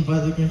 She'd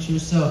invite the Grinch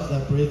herself,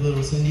 that brave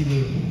little Cindy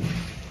Lou.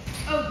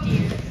 Oh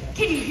dear.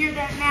 Can you hear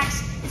that,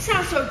 Max? It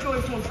sounds so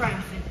joyful and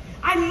triumphant.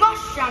 I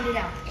must sound it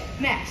out.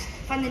 Max,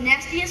 find the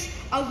nastiest,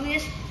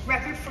 ugliest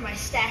record for my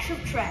stash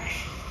of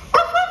trash.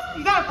 Woof, woof.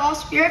 You got it,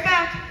 boss. Be right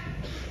back.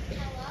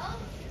 Hello?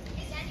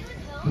 Is anyone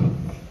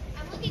home?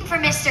 I'm looking for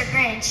Mr.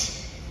 Grinch.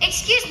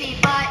 Excuse me,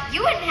 but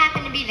you wouldn't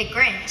happen to be the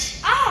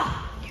Grinch.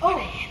 Ah!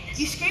 Oh,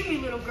 you scared me,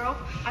 little girl.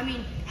 I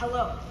mean,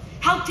 hello.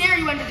 How dare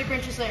you enter the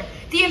Grinch's lair?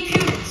 The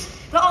impudence,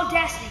 the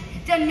audacity,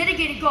 the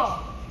unmitigated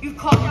gall. You've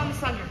called down the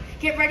thunder.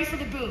 Get ready for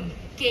the boom.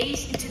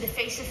 Gaze into the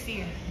face of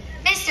fear.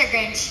 Mr.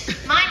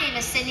 Grinch, my name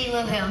is Cindy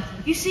Lou Who.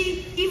 You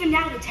see, even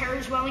now the terror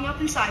is welling up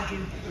inside you.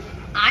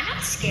 I'm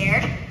not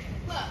scared.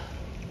 Look,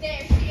 there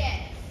she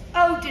is.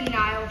 Oh,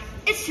 denial.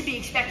 It's to be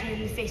expected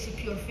in the face of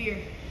pure fear.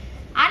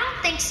 I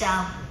don't think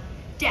so.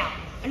 Doubt,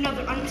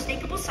 another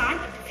unmistakable sign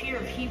of the fear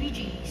of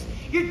heebie-jeebies.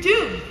 You're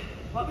doomed.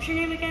 What was your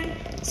name again?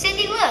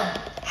 Cindy Lou.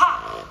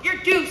 Ha! You're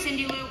doomed,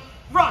 Cindy Lou.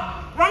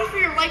 Run. Run for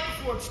your life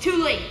before it's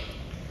too late.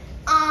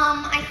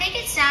 I think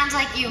it sounds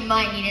like you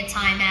might need a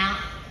timeout.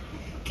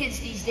 Kids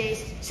these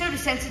days, so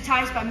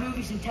desensitized by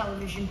movies and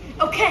television.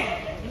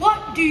 Okay,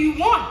 what do you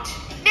want?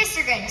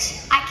 Mr.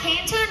 Grinch, I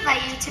came to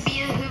invite you to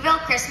be the Whoville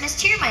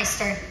Christmas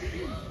Cheermeister.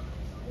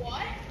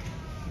 What?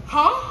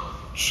 Huh?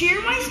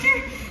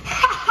 Cheermeister?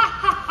 Ha ha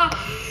ha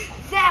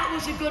ha! That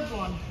was a good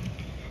one.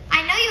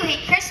 I know you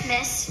hate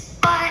Christmas,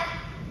 but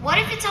what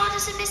if it's all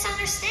just a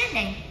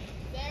misunderstanding?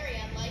 Very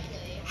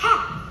unlikely.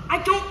 Ha! I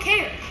don't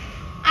care.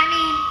 I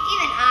mean,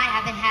 even I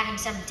have been having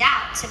some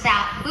doubts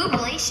about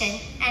jubilation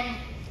and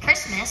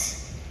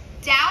Christmas.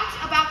 Doubts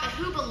about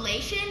the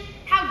jubilation?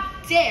 How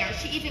dare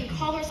she even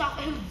call herself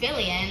a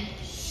Whovillian?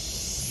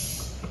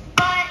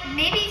 But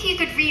maybe if you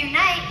could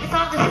reunite with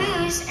all the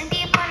Whos and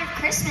be a part of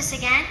Christmas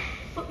again.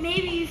 But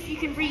maybe if you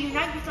can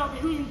reunite with all the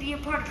Whos and be a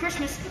part of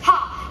Christmas.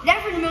 Ha!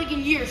 Never in a million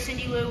years,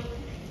 Cindy Lou.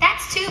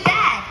 That's too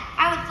bad.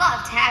 I would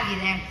love to have you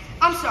there.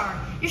 I'm sorry,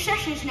 your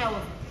session is now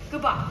over.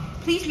 Goodbye.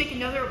 Please make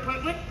another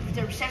appointment with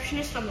the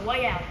receptionist on the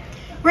way out.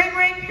 Ring,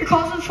 ring. Your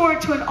call is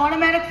forwarded to an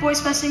automatic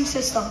voice messaging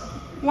system.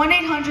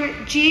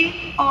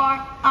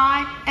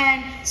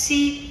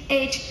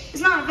 1-800-GRINCH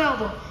is not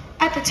available.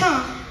 At the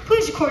tone,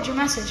 please record your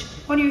message.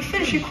 When you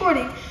finish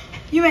recording,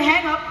 you may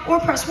hang up or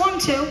press 1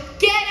 to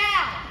get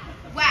out!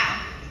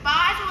 Wow,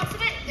 by the looks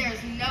of it, there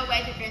is no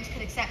way the Grinch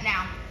could accept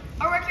now.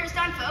 Our work here is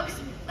done,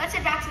 folks. Let's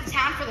head back to the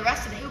town for the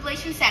rest of the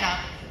jubilation setup.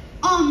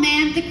 Oh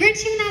man, the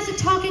Grinch even has a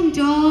talking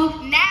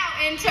dog. Now,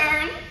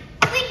 intern.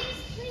 Please,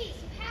 you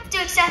have to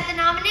accept the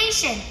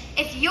nomination.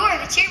 If you're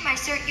the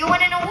cheermeister, you'll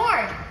win an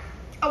award.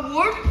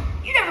 Award?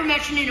 You never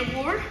mentioned an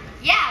award.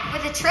 Yeah,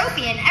 with a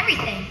trophy and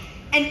everything.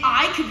 And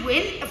I could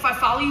win if I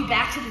follow you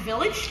back to the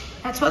village?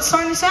 That's what's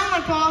starting to sound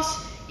like,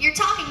 boss. Your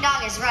talking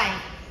dog is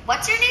right.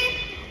 What's your name?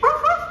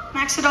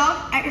 Max the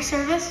dog, at your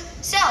service.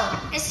 So,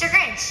 Mr.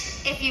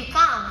 Grinch, if you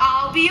come,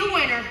 I'll be a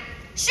winner.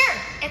 Sure,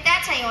 if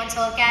that's how you want to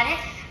look at it.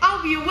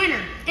 I'll be a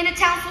winner in a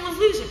town full of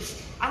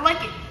losers. I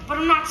like it, but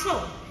I'm not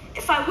sold.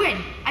 If I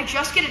win, I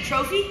just get a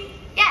trophy?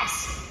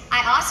 Yes.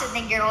 I also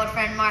think your old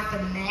friend Martha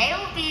May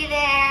will be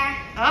there.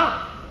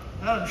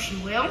 Oh, she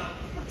will?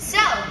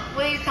 So,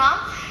 will you come?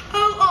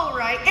 Oh, all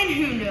right, and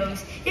who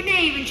knows? It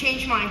may even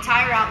change my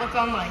entire outlook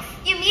on life.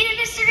 You mean it,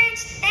 Mr.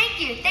 Grinch?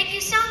 Thank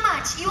you so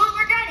much. You won't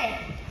regret it.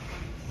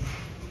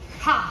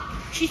 Ha,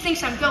 she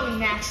thinks I'm going,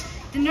 Max.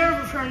 The nerve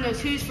of her and those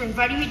who's for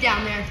inviting me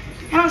down there.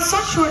 And on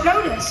such short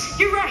notice.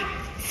 You're right.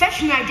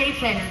 Fetch me my day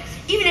planner.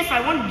 Even if I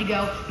wanted to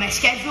go, my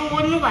schedule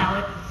wouldn't allow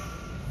it.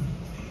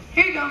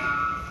 Here you go.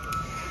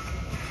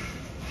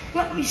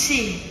 Let me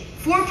see.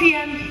 4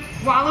 p.m.,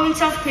 wallow in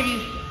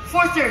self-pity.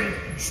 4:30,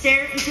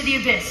 stare into the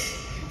abyss.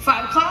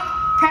 5 o'clock,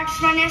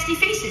 practice my nasty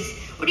faces.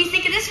 What do you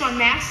think of this one,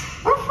 Max?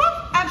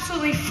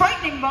 Absolutely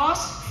frightening,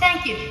 boss.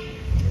 Thank you.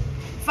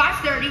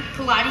 5:30,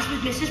 Pilates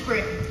with Mrs.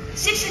 Britt.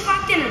 6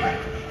 o'clock, dinner break.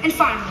 And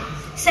finally,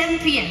 7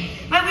 p.m.,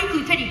 my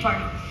weekly pity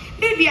party.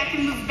 Maybe I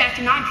can move it back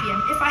to 9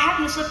 p.m. if I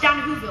happen to slip down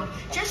to Whoville,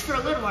 just for a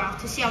little while,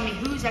 to see how many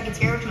who's I can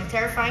tear with my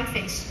terrifying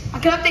face. I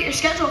can update your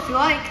schedule if you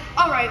like.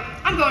 All right,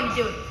 I'm going to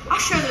do it. I'll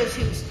show those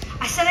who's.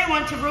 I said I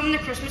wanted to ruin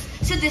their Christmas,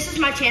 so this is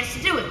my chance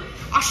to do it.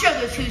 I'll show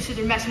those who's who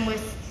they're messing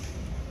with.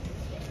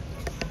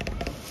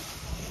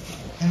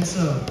 And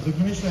so, the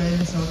Grinch readied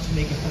himself to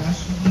make a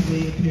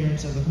fashionably late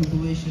appearance at the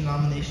Whobilation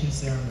nomination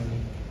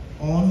ceremony.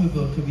 All in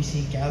Whoville could be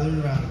seen gathered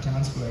around the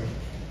town square.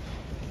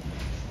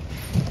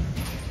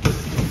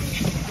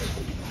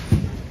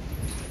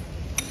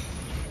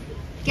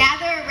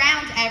 Gather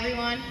around,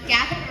 everyone.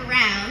 Gather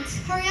around.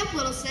 Hurry up,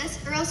 little sis,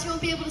 or else you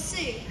won't be able to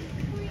see.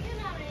 Were you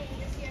nominating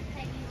this year,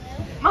 Peggy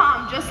Lou?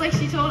 Mom, just like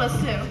she told us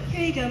to.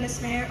 Here you go, Miss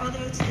Mayor,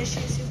 although it's this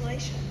year's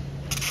jubilation.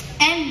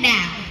 And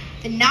now,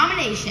 the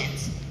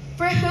nominations.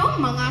 For who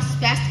among us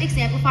best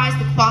exemplifies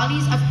the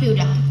qualities of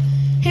whodom?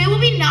 Who will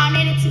be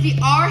nominated to be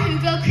our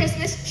Whoville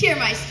Christmas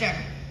cheermeister?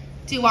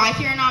 Do I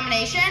hear a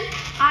nomination?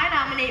 I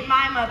nominate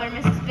my mother,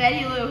 Mrs.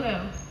 Betty Lou Who.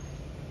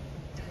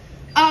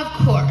 Of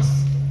course.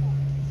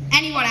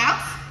 Anyone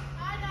else?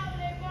 I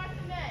nominate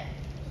Martha May.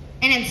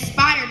 An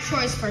inspired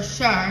choice for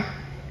sure.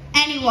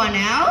 Anyone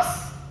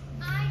else?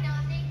 I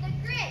nominate the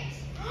Grinch.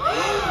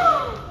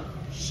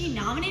 She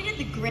nominated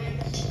the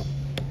Grinch.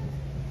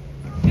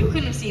 Who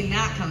couldn't have seen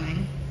that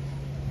coming?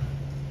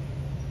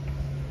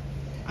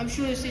 I'm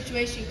sure the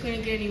situation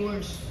couldn't get any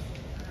worse.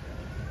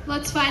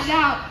 Let's find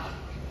out.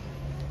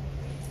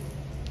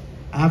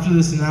 After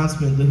this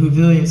announcement, the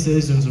Whovillian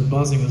citizens were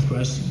buzzing with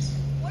questions.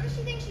 What does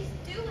she think she's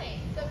doing?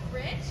 The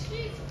Grinch?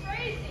 She's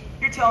crazy.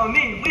 You're telling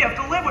me we have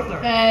to live with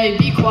her. Hey,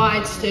 be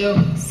quiet, Stu.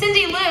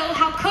 Cindy Lou,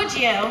 how could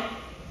you?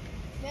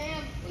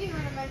 Ma'am, we heard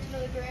a mention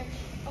of the Grinch.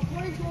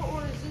 According to our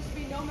orders, this would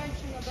be no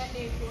mention of that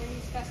name during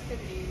these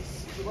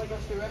festivities. Would you like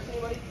us to arrest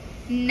anybody?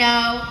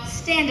 No.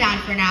 Stand down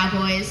for now,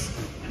 boys.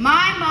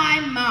 My.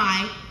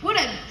 What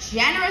a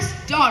generous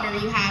daughter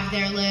you have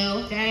there,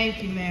 Lou.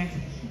 Thank you, Mayor.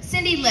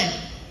 Cindy Lou,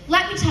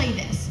 let me tell you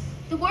this.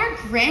 The word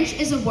Grinch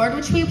is a word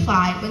which we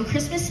apply when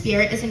Christmas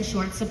spirit is in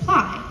short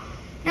supply.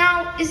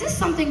 Now, is this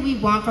something we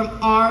want from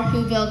our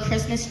Whoville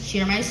Christmas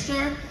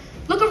cheermeister?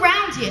 Look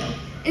around you.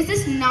 Is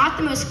this not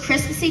the most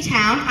Christmassy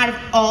town out of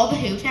all the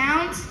Who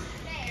towns?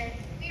 Mayor,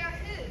 we are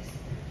who's.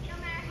 No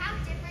matter how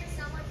different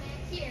someone may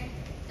appear,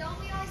 don't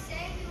we always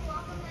say we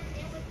welcome them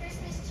in with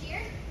Christmas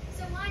cheer?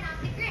 So why not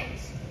the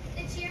Grinch?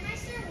 The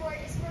Cheermeister Award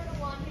is for the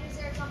one who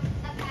deserves a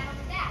pat on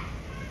the back.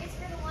 It's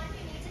for the one who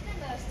needs it the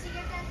most to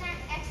give them that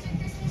extra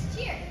Christmas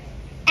cheer.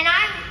 And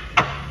I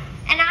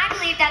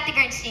believe that the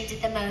Grinch needs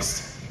it the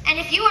most. And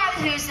if you are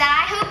the who's that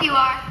I hope you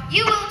are,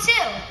 you will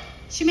too.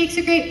 She makes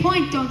a great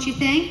point, don't you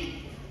think?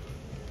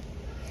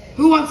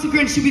 Who wants the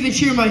Grinch to be the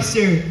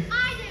cheermeister?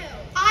 I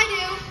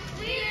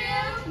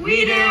do.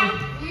 We do.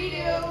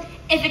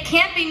 If it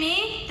can't be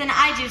me, then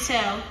I do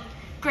too.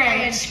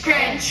 Grinch,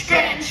 Grinch,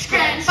 Grinch,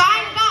 Grinch.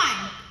 Fine.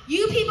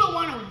 You people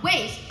want to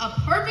waste a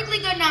perfectly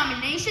good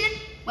nomination?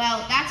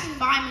 Well, that's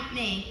fine with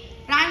me.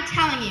 But I'm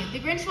telling you, the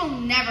Grinch will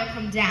never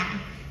come down.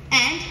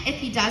 And if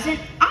he doesn't,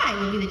 I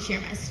will be the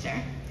cheermeister.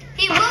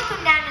 He will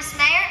come down, Miss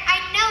Mayor. I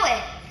know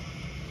it.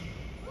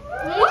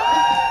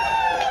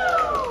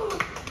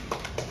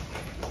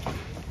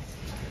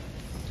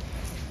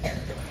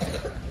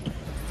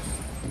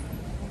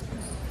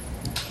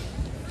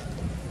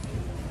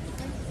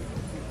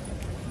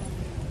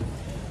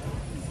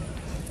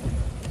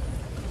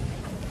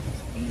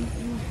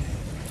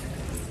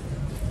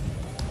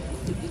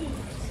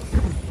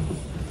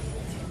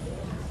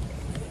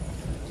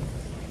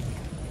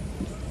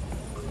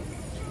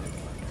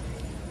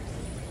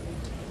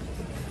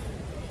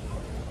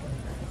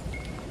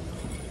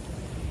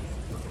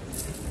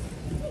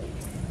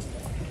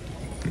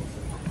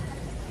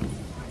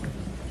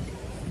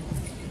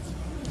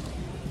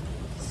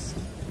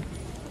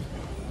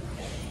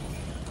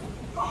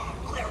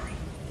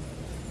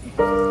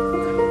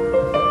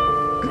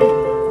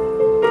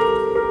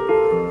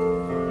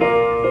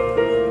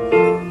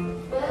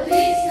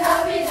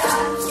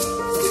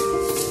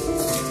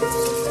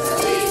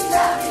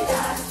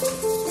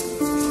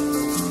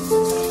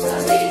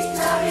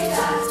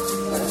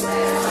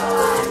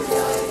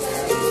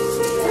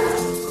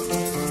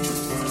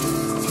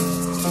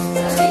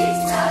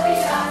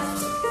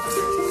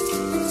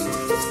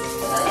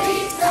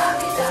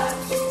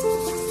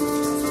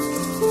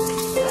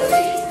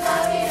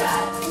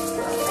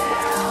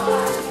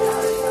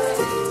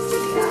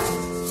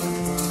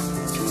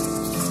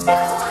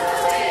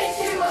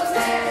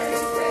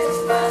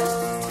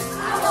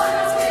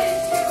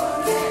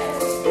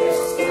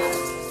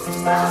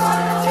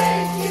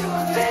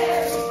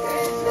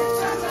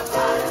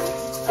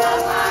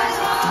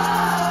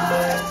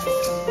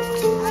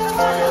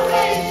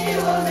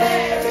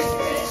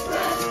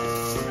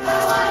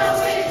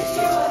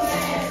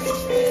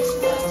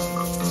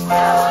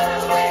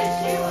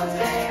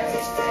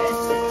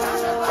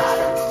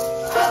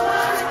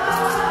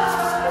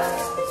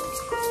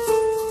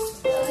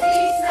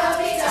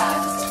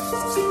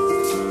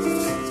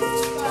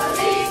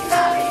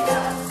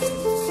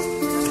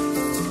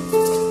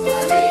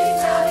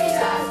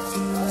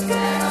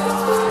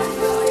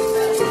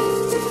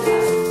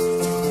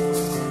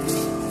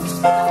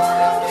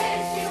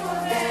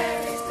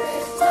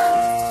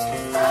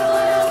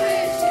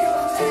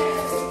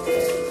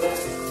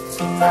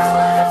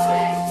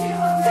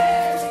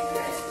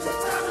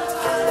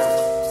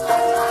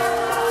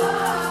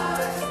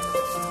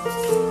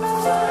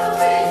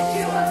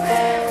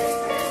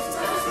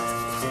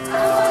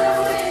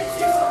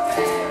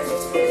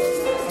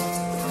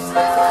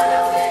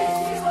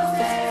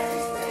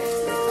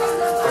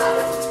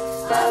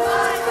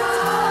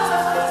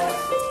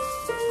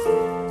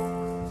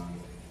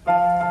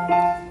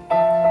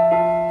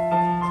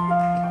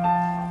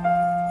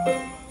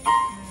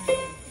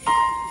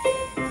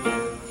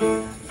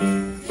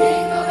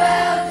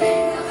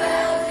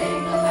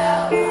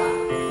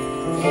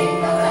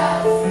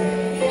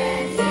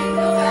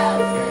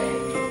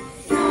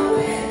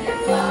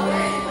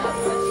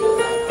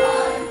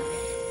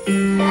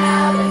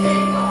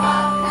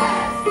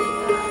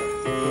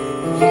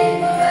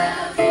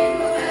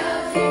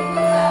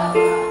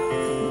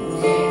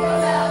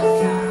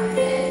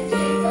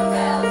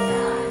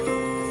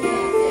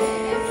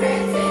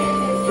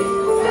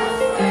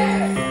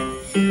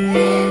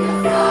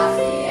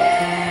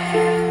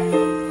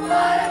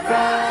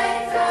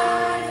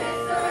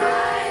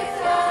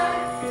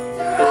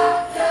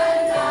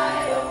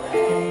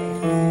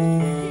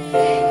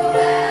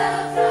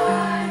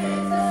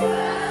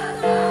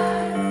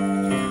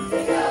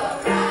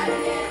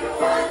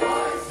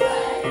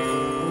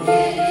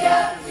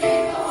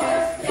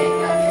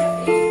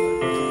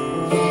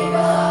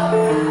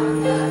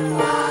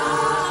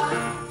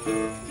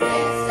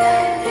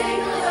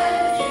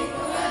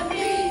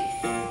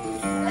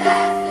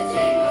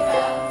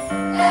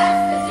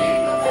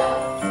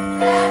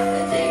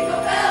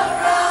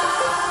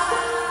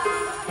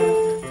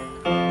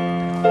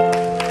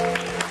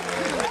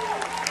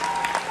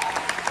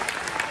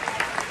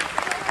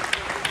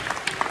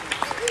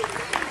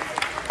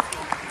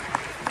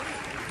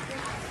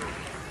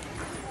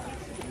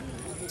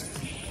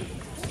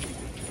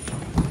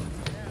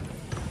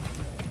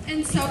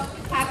 And so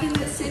it happened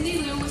that Cindy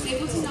Lou was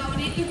able to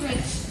nominate the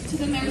Grinch to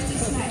the mayor's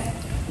dismay.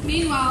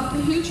 Meanwhile,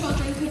 the Who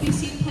children could be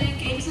seen playing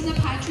games in the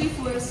pine tree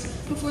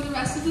forest before the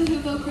rest of the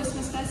Whoville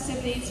Christmas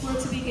festivities were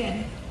to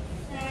begin.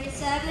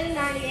 97,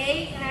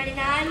 98,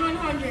 99,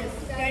 100.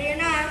 Ready or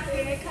not,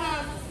 here it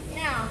comes.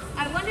 Now,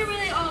 I wonder where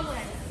they all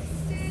went.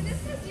 Dude,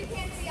 this says you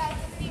can't see us,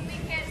 doesn't mean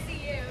we can't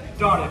see you.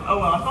 Darn it. Oh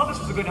well, I thought this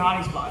was a good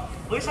hiding spot.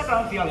 At least I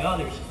thought it'd be on the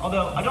others.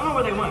 Although, I don't know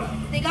where they went.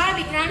 They gotta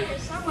be around here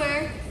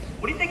somewhere.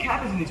 What do you think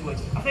happens in these woods?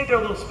 I think they're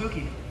a little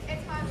spooky.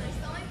 It's harmless.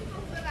 The only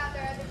people who live out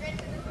there are the Grinch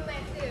and the Who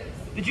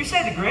Lanzoos. Did you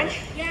say the Grinch?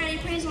 Yeah, he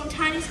plays on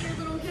tiny, scared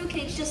little Who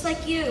cakes just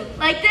like you.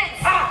 Like this.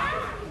 Ah!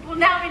 Well,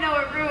 now we know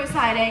where Rue is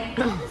hiding.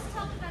 Let's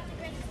talk about the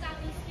Grinch and stop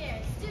being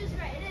scared. Stu's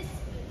right. It is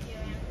spooky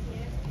around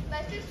here.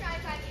 Let's just try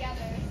and find the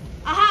others.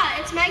 Aha,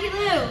 it's Maggie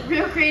Lou.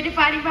 Real creative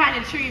hiding behind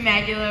a tree,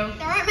 Maggie Lou.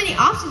 There aren't many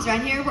options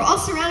around here. We're all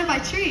surrounded by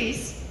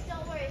trees.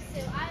 Don't worry,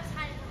 Stu. I was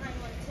hiding behind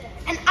one too.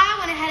 And I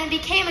went ahead and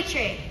became a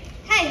tree.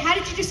 Hey, Hey, how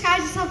did you disguise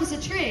yourself as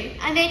a tree?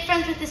 I made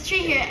friends with this tree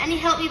here, and he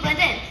helped me blend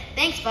in.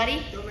 Thanks,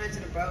 buddy. Don't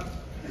mention it, bro.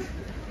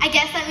 I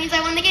guess that means I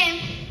won the game.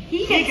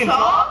 He can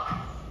talk?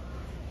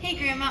 Hey,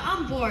 Grandma,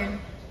 I'm bored.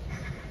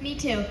 Me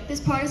too. This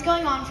part is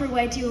going on for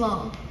way too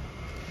long.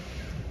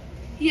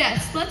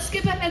 Yes, let's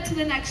skip ahead to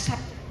the next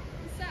chapter.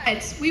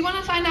 Besides, we want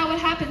to find out what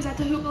happens at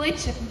the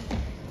jubilation.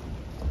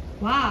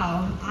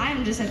 Wow,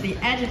 I'm just at the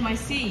edge of my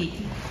seat.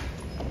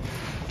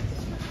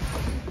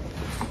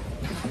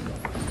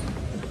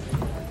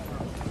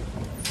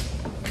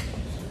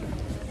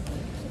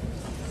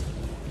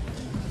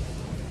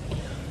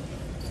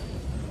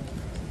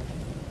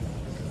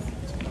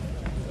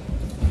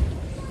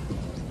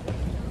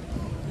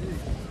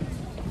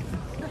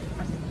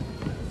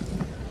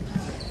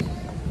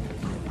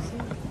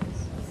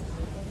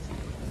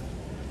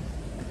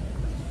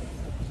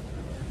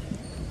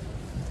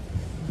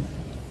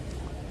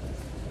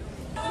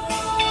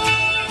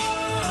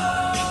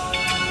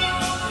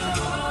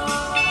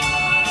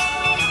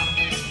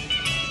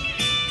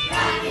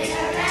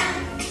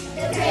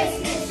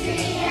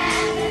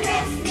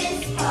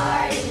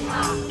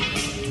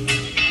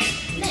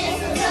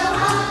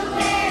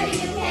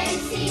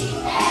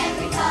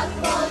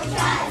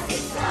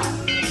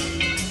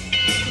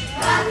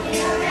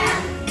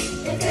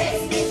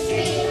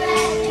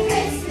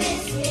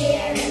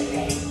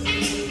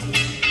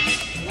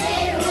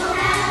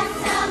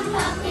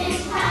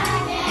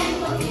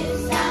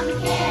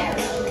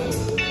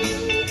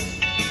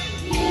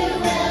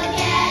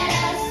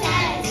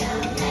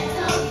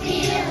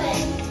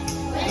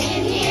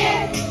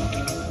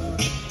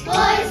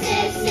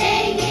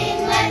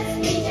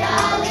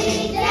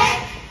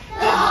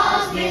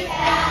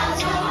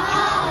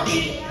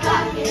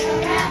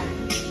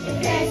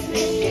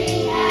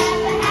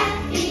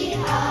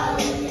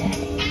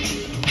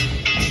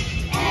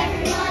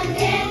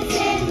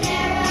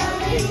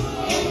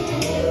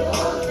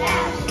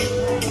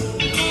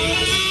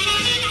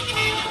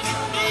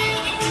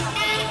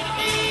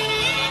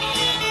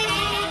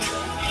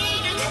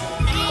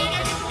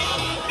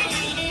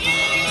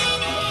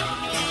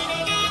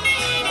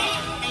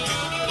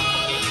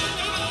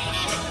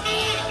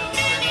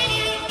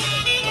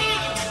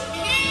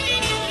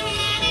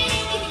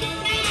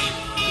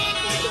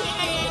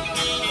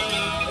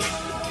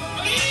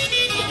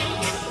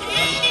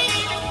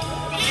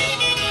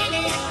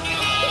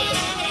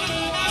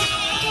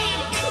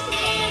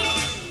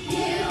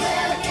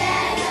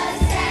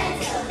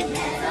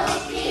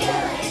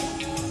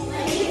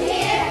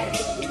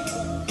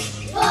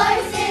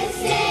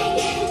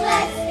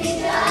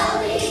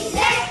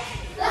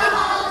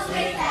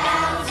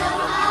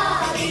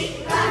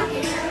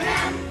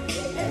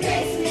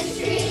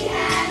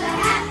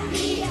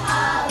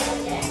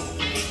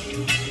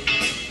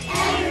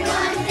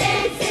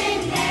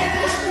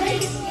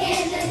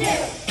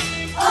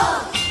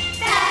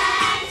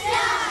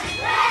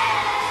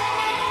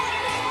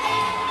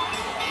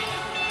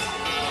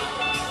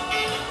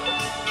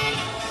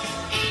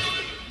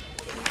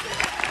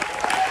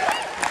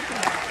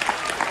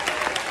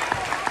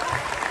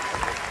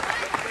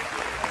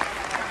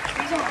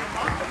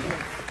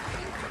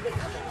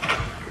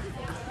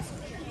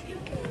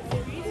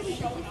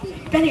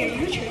 Benny, are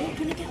you truly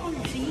gonna get on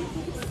the scene?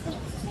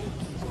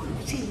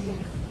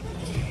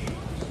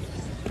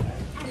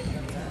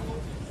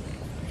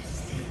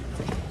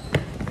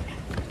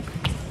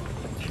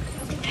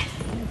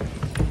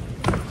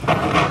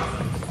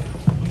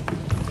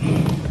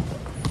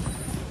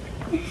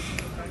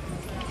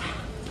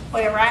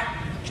 Wait, right?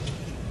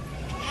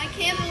 I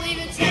can't believe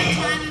it's that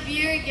time of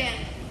year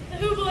again. The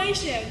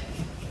jubilation.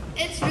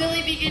 It's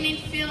really beginning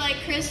to feel like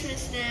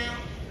Christmas now.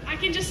 I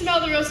can just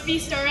smell the roast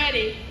beef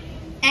already.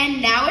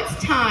 And now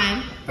it's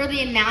time for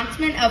the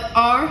announcement of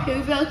our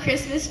Whoville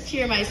Christmas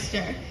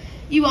Cheermeister.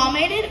 You all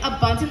made it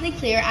abundantly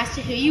clear as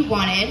to who you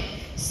wanted,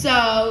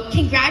 so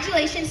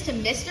congratulations to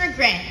Mr.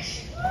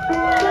 Grinch.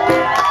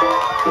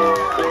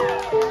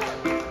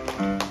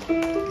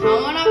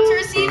 Come on up to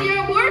receive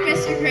your award,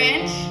 Mr.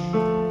 Grinch.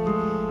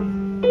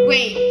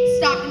 Wait,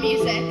 stop the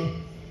music.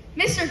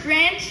 Mr.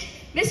 Grinch,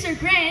 Mr.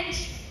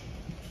 Grinch.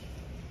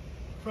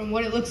 From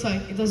what it looks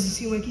like, it doesn't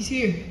seem like he's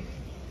here.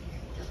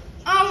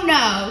 Oh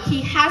no,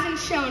 he hasn't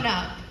shown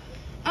up.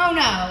 Oh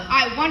no,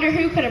 I wonder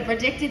who could have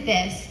predicted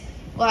this.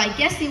 Well, I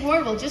guess the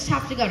award will just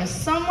have to go to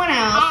someone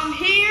else. I'm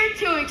here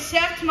to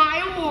accept my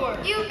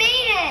award. You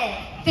made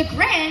it! The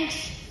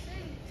Grinch?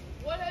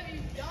 What have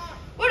you done?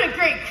 What a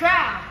great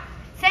crowd.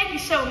 Thank you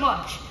so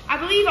much. I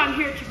believe I'm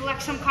here to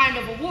collect some kind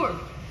of award.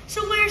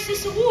 So where's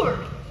this award?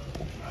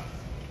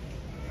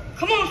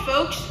 Come on,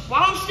 folks,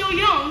 while I'm still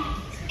young.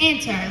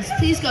 Interns,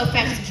 please go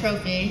fetch the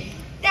trophy.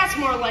 That's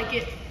more like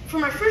it. For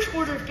my first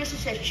order of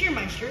business as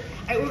Cheermeister,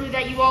 I order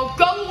that you all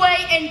go away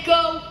and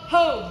go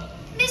home.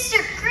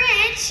 Mr.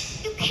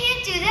 Grinch, you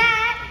can't do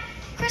that.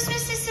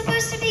 Christmas is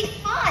supposed to be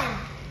fun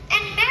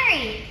and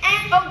merry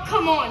and... Oh,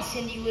 come on,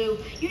 Cindy Lou.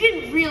 You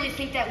didn't really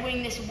think that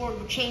winning this award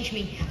would change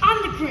me.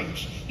 I'm the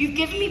Grinch. You've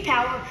given me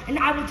power, and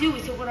I will do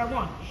with it what I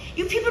want.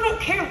 You people don't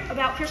care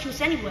about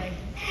Christmas anyway.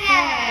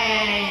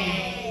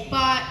 Hey!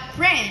 But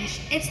Grinch.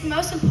 It's the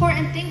most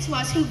important thing to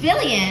us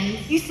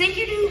Whovillians. You think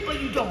you do,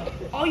 but you don't.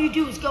 All you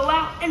do is go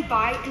out and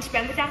buy and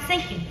spend without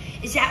thinking.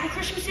 Is that what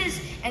Christmas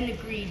is? And the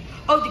greed.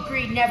 Oh, the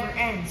greed never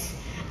ends.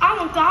 I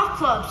want golf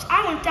clubs.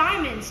 I want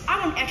diamonds.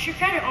 I want extra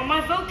credit on my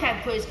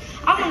vocab quiz.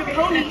 I want a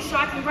pony so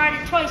I can ride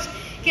it twice,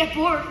 get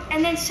bored,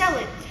 and then sell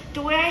it.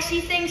 The way I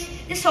see things,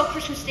 this whole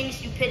Christmas thing is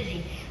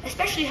stupidity.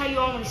 Especially how you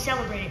all want to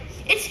celebrate it.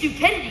 It's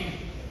stupidity.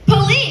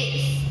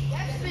 Police!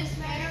 Yes, Miss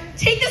Mayor.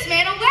 Take this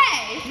man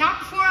away! Not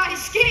before I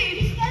escape.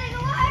 He's getting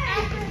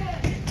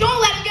away! Don't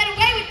let him get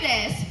away with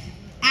this!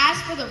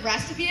 As for the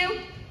rest of you,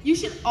 you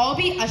should all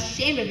be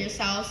ashamed of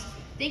yourselves,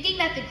 thinking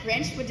that the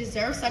Grinch would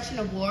deserve such an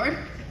award.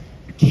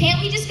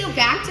 Can't we just go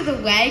back to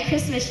the way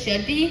Christmas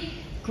should be?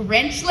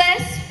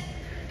 Grinchless?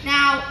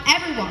 Now,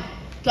 everyone,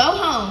 go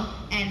home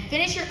and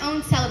finish your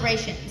own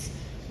celebrations.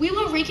 We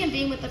will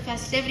reconvene with the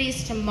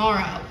festivities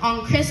tomorrow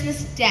on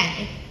Christmas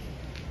Day.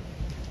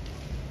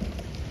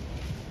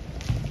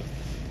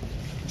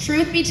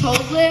 Truth be told,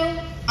 Lou,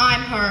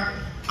 I'm hurt.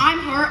 I'm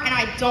hurt and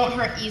I don't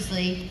hurt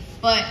easily.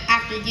 But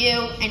after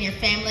you and your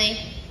family,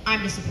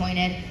 I'm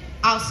disappointed.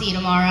 I'll see you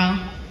tomorrow.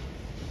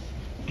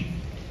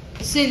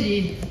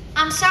 Cindy.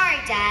 I'm sorry,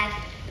 Dad.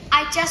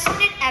 I just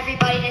wanted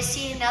everybody to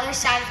see another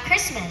side of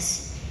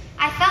Christmas.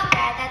 I felt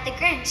bad that the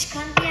Grinch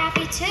couldn't be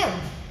happy too.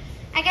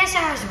 I guess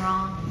I was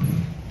wrong.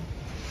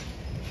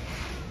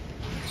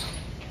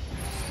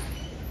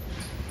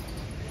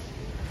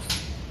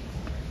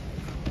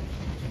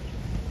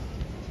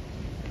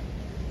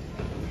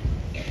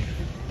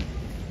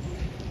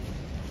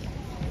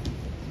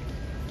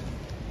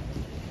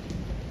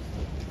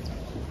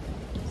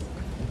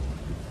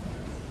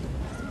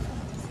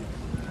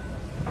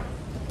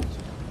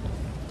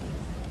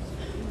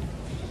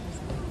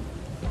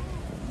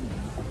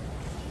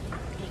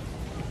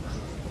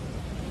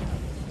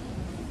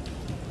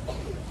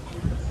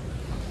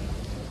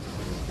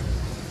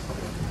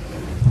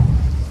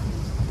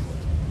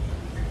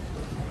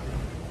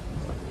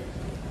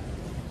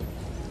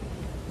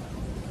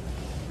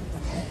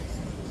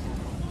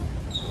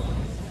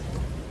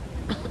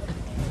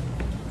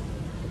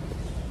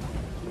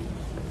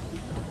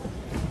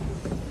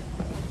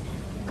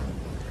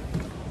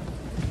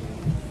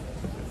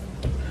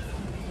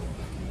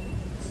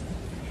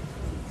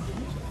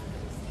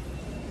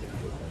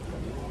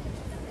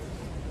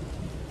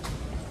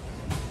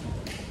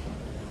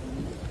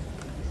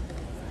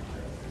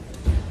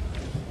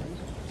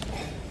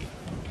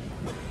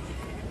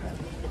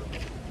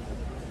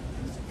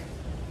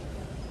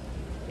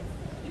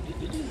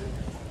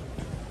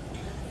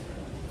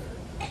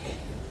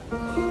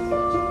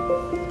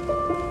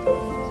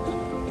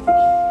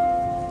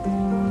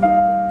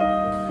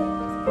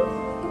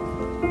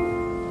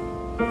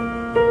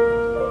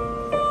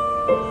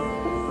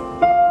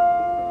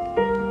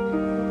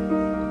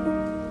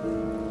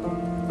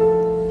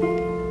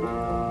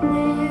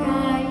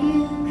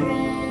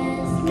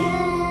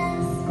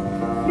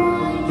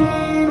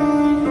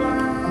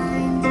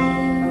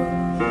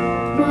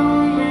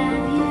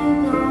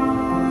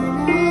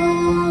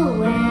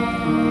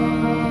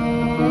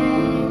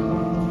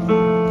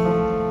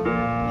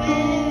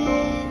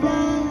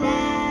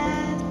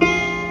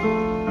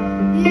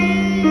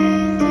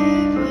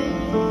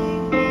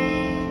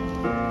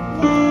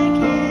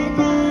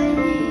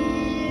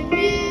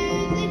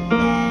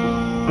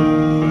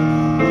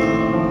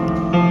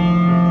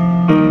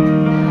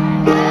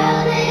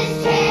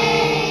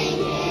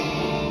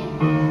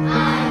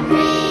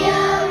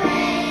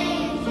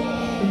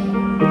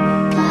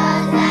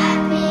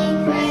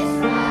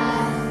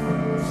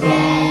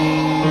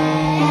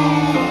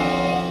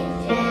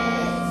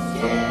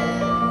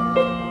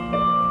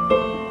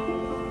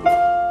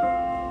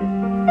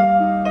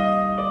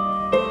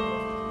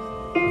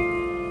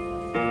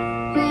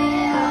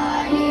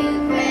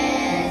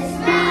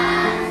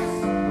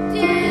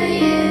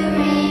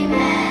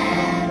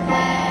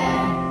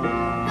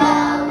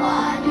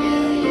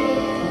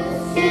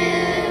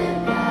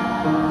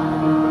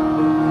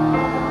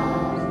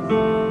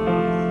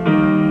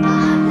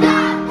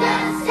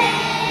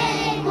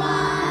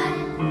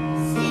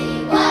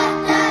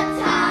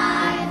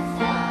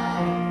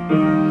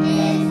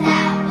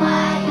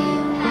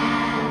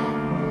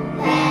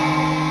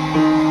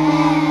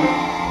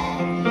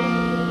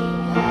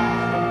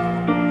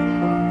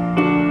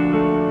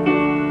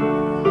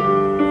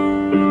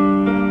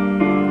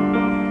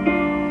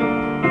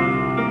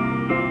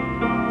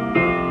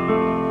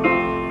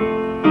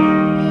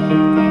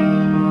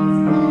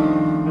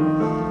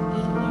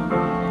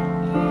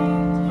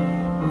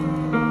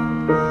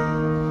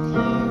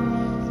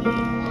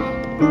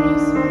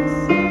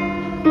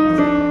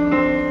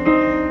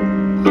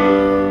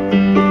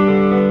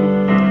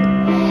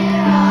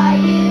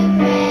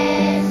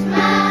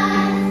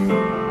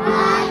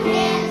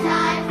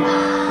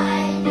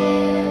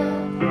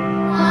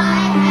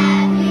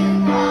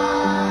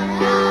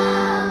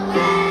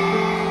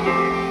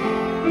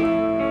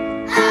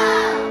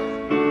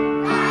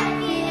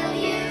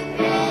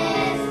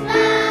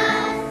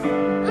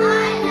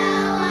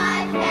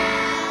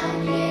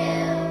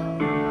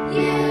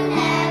 You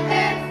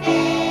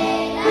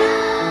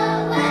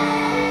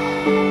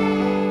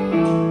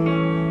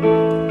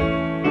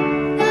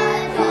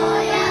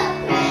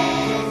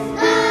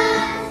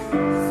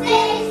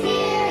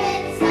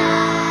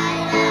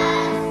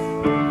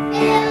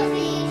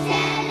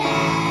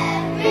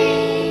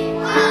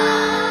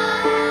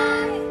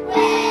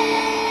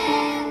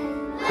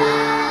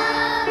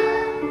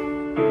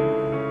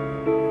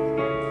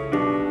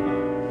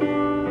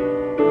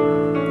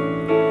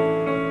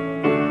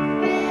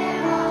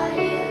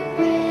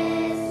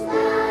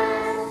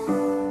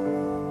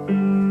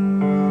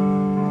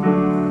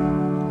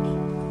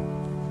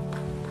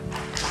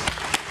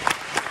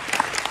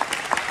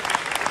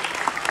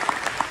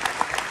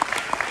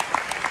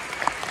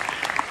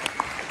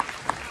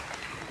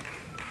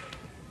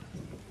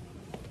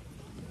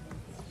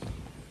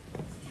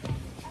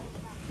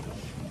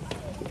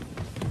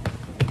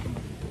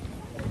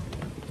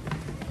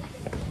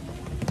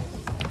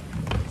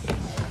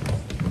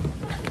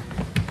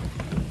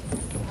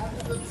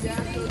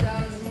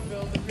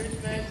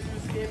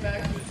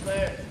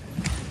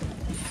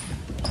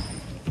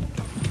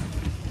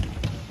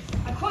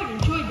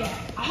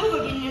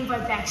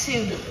fight back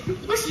soon.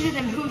 Listen to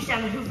them Who's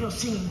down the Whoville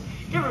scene.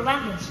 They're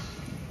relentless.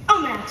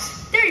 Oh,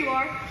 Max, there you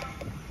are.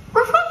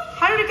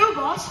 How did it go,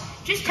 boss?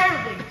 Just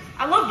terribly.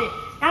 I loved it.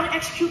 Now to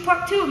execute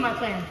part 2 of my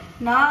plan.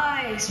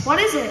 Nice. What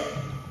is it?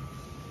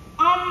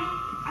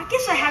 I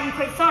guess I haven't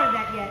quite thought of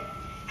that yet.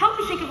 Help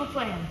me think of a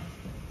plan.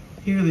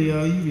 Here,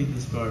 Leo, you read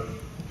this part.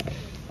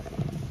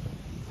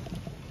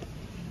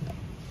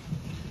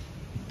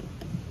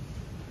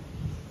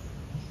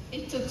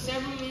 It took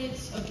several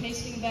minutes of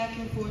pacing back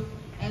and forth,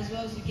 as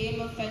well as a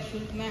game of fetch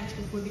with Max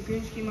before the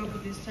Grinch came up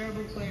with his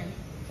terrible plan.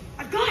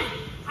 I've got it.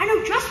 I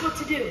know just what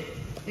to do.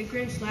 The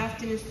Grinch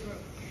laughed in his throat.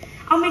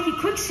 I'll make a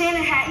quick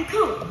Santa hat and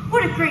coat.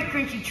 What a great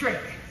Grinchy trick.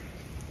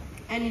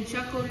 And he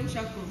chuckled and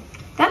chuckled.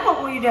 Then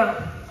what will you do?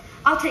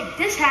 I'll take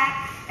this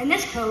hat and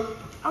this coat.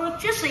 I'll look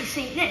just like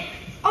St. Nick.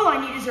 All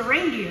I need is a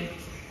reindeer.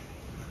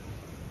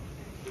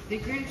 The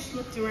Grinch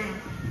looked around,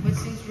 but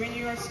since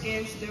reindeer are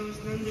scarce, there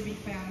was none to be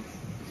found.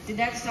 Did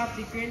that stop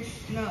the Grinch?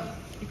 No.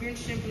 The Grinch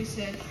simply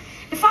said,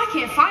 if I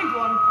can't find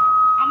one,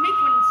 I'll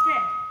make one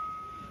instead.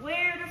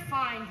 Where to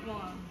find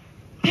one?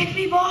 Pick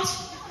me,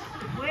 boss.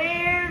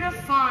 Where to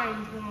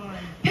find one?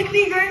 Pick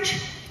me,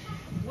 Grinch.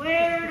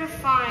 Where to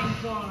find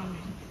one?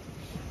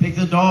 Pick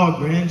the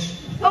dog, Grinch.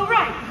 Oh,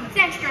 right.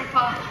 Thanks,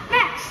 Grandpa.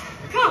 Max,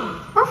 come.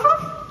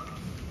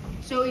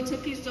 So he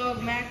took his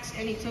dog Max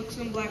and he took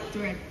some black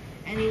thread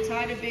and he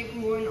tied a big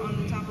horn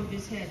on the top of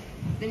his head.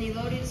 Then he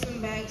loaded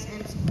some bags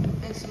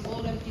and some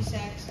old empty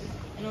sacks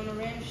and on a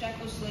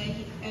ramshackle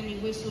sleigh and he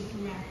whistled for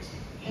Max.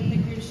 Then the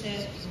Grinch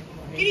said,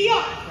 "Giddy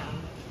up!"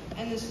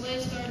 And the sleigh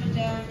started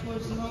down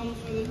towards the homes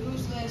where the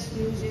Who's last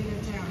news in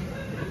their town.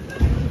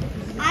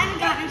 I haven't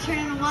gotten a turn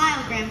in a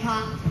while,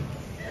 Grandpa.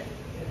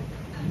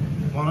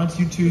 Why don't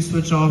you two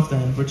switch off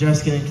then? We're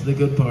just getting to the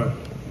good part.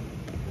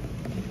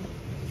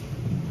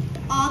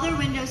 All their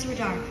windows were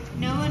dark.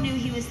 No one knew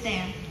he was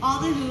there. All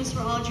the Who's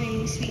were all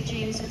dreaming sweet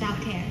dreams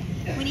without care.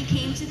 When he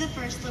came to the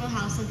first little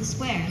house of the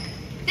square,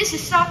 this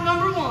is stop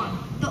number 1.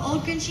 The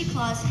old Grinchy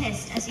claws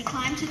hissed as he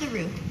climbed to the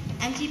roof,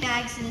 empty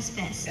bags in his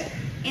fist.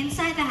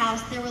 Inside the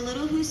house, there were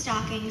little Who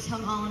stockings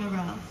hung all in a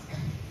row.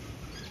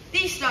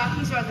 These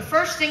stockings are the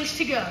first things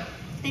to go.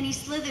 Then he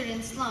slithered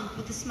and slunk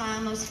with a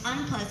smile most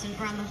unpleasant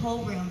around the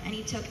whole room, and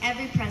he took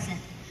every present.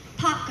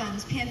 Pop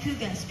guns,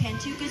 pampugas,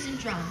 pantukas, and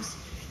drums.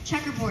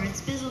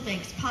 Checkerboards,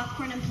 bizzlebigs,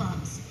 popcorn, and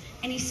plums.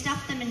 And he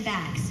stuffed them in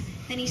bags.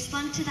 Then he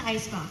slunk to the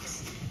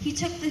icebox. He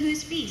took the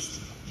Who's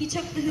feast. He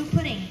took the Who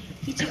pudding.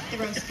 He took the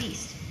roast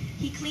feast.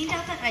 He cleaned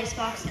out that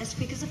icebox as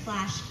quick as a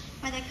flash.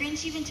 Why, that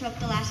Grinch even took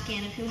the last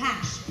can of Who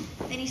hash.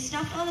 Then he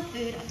stuffed all the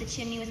food up the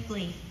chimney with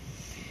glee.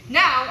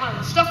 Now I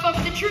will stuff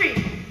up the tree.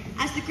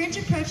 As the Grinch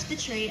approached the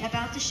tree,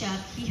 about to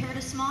shove, he heard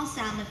a small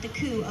sound like the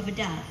coo of a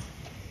dove.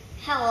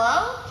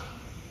 Hello?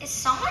 Is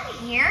someone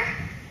here?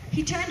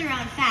 He turned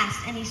around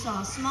fast and he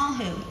saw a small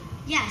Who.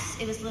 Yes,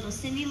 it was little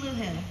Cindy Lou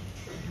Who.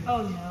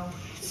 Oh no,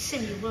 it's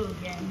Cindy Lou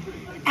again.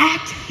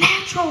 Act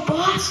natural,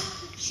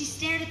 boss. She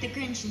stared at the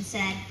Grinch and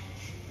said,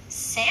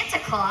 Santa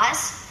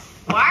Claus,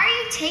 why are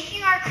you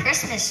taking our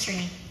Christmas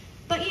tree?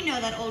 But you know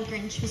that old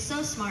Grinch was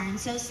so smart and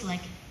so slick.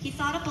 He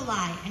thought up a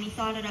lie and he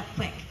thought it up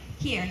quick.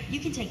 Here, you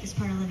can take this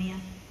part, Olivia.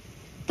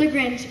 The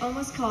Grinch,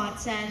 almost caught,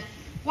 said,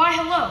 why,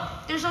 hello.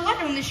 There's a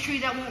light on this tree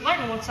that won't light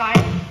on one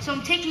side, so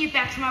I'm taking it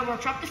back to my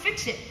workshop to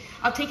fix it.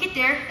 I'll take it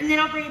there, and then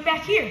I'll bring it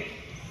back here.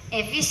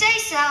 If you say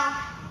so.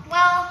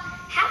 Well,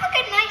 have a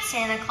good night,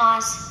 Santa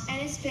Claus.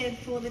 And his fib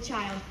fooled the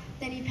child.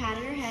 Then he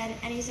patted her head,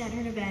 and he sent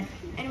her to bed.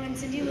 And when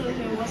Cindy Lou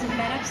Who was in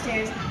bed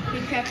upstairs, he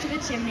crept to the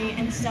chimney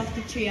and stuffed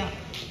the tree up.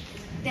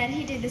 Then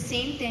he did the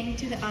same thing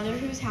to the other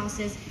Who's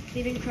houses,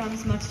 leaving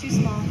crumbs much too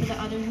small for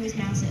the other Who's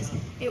mouses.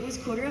 It was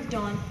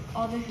 1:15,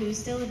 all the Who's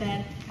still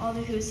abed, all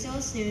the Who's still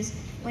asnooze,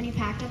 when he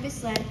packed up his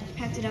sled,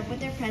 packed it up with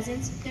their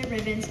presents, their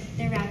ribbons,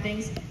 their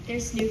wrappings, their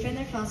snoof and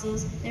their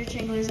fuzzles, their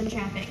chinglers and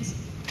trappings.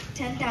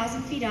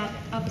 10,000 feet up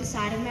the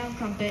side of Mount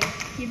Crumpet,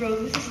 he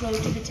rode with his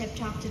load to the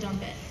tip-top to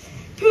dump it.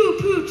 Pooh,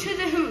 pooh, to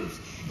the Who's.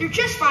 They're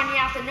just finding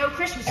out that no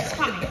Christmas is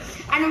coming.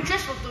 I know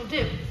just what they'll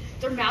do.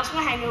 Their mouths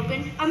will hang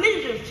open a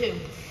minute or two.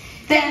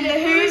 Then the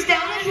Who's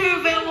down at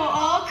Whoville will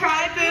all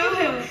cry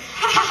boo-hoo.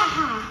 Ha ha ha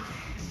ha.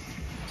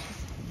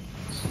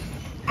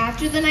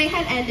 After the night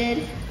had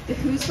ended, the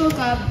Who's woke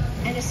up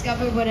and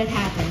discovered what had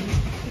happened.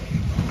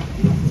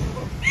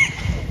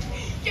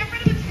 Get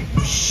rid of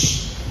it.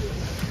 Shh.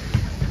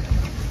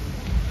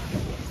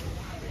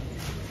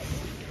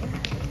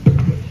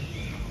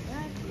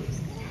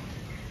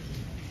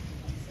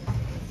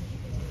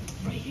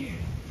 Right here.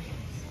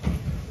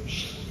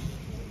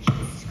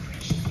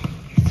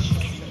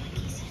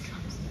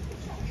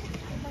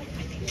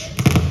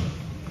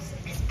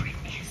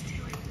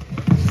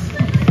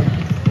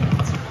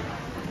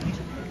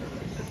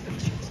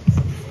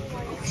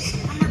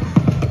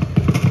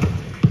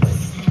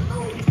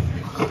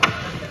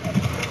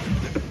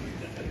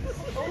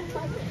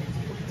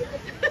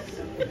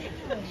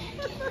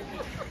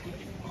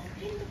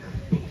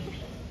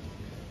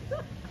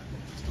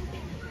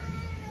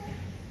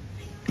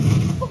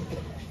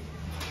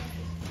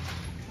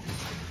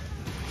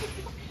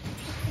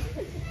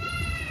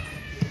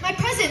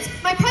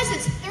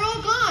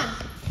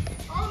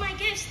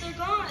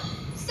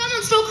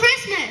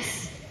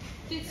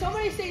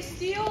 Somebody say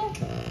steal?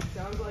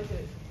 Sounds like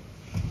it.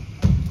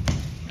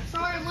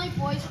 Sorry I'm late,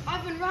 boys.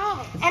 I've been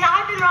robbed. And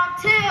I've been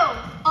robbed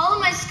too. All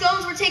of my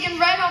scones were taken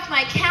right off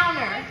my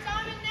counter. My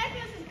diamond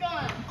necklace is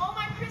gone. All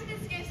my Christmas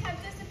gifts have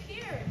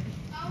disappeared.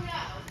 Oh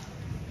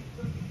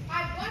no.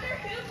 I wonder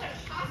who could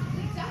have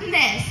possibly done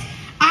this.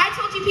 I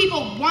told you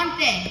people one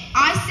thing.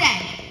 I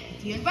said,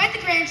 if you invite the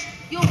Grinch,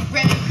 you'll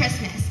ruin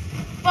Christmas.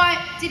 But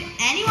did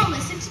anyone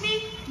listen to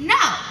me? No.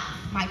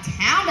 My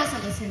town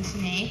doesn't listen to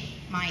me.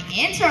 My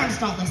interns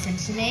don't listen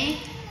to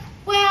me.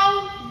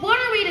 Well, what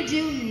are we to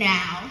do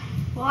now?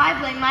 Well, I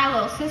blame my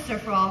little sister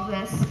for all of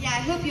this. Yeah,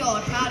 I hope you all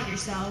are proud of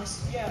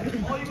yourselves. Yeah,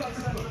 all you guys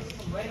said was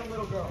some random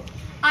little girl.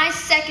 I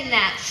second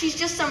that. She's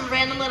just some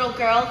random little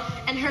girl,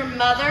 and her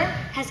mother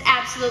has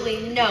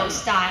absolutely no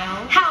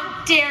style.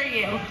 How dare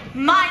you?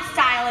 My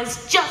style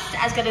is just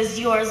as good as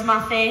yours,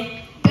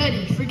 Muffy.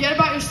 Betty, forget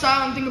about your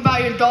style and think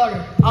about your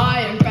daughter.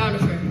 I am proud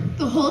of her.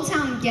 The whole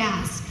town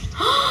gasped.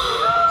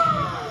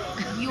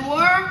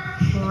 You're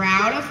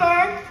proud of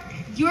her?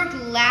 You're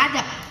glad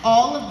that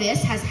all of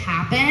this has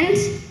happened?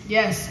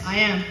 Yes, I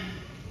am.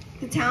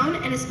 The town,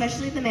 and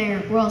especially the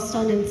mayor, were all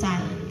stunned in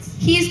silence.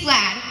 He's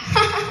glad.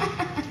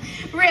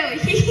 Really,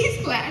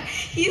 he's glad.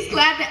 He's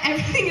glad that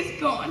everything is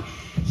gone.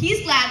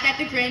 He's glad that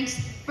the Grinch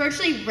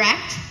virtually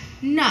wrecked,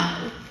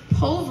 no,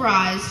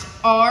 pulverized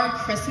our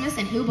Christmas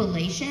and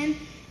jubilation.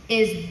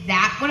 Is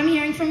that what I'm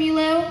hearing from you,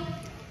 Lou?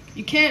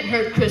 You can't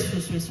hurt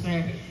Christmas, Miss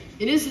Mayor.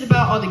 It isn't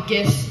about all the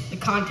gifts, the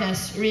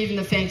contests, or even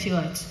the fancy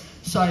lights.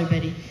 Sorry,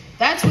 Betty.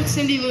 That's what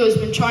Cindy Lou has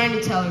been trying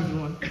to tell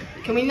everyone.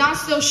 Can we not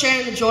still share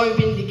in the joy of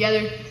being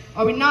together?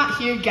 Are we not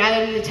here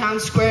gathered in the town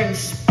square in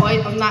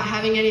spite of not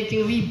having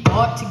anything we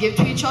bought to give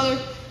to each other?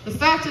 The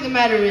fact of the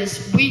matter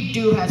is, we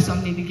do have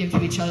something to give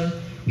to each other.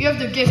 We have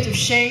the gift of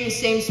sharing the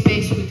same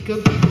space with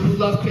good people who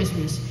love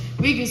Christmas.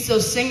 We can still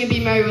sing and be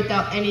merry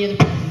without any other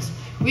presents.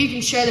 We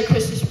can share the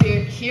Christmas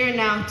spirit here and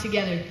now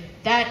together.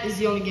 That is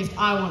the only gift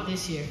I want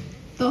this year.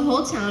 The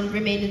whole town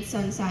remained in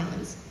stunned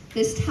silence,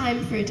 this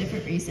time for a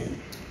different reason.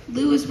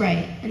 Lou was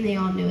right, and they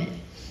all knew it.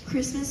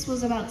 Christmas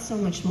was about so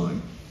much more.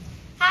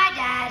 Hi,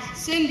 Dad.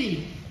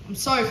 Cindy, I'm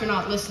sorry for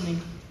not listening.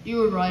 You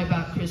were right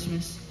about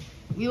Christmas.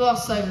 We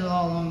lost sight of it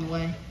all along the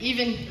way.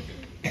 Even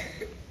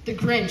the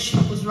Grinch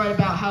was right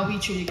about how we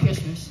treated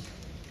Christmas.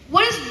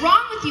 What is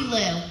wrong with you,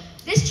 Lou?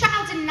 This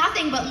child did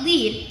nothing but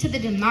lead to the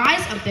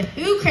demise of the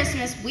Who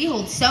Christmas we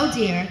hold so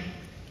dear.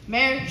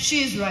 Mayor,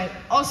 she is right.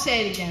 I'll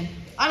say it again.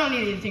 I don't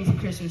need anything for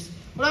Christmas.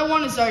 What I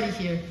want is already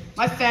here.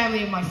 My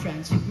family and my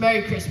friends.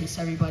 Merry Christmas,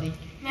 everybody.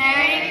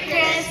 Merry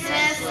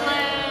Christmas,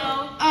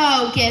 Lou.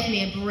 Oh, give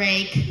me a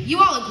break. You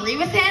all agree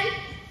with him?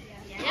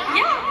 Yeah,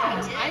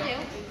 I do.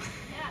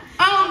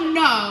 Oh,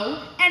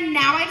 no. And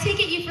now I take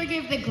it you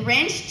forgive the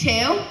Grinch,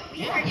 too?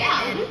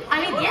 Yeah.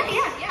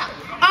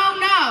 Oh,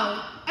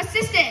 no.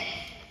 Assistant.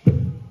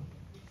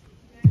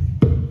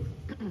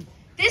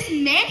 This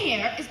man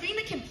here is being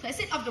the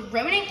complicit of the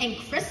ruining in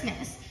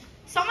Christmas.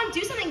 Someone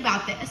do something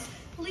about this.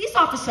 Police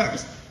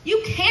officers,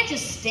 you can't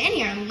just stand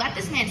here and let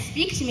this man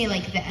speak to me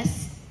like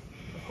this.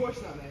 Of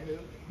course not, Mayor.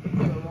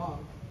 They're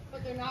wrong.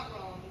 But they're not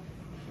wrong.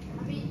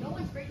 I mean, no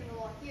one's breaking the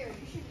law here.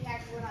 You should be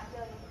happy we're not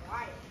dealing with a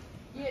riot.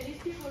 Yeah,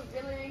 these people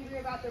are really angry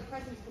about their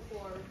presents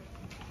before.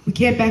 We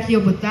can't back you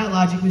up with that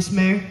logic, Miss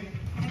Mayor.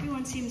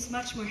 Everyone seems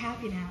much more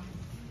happy now.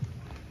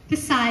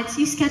 Besides,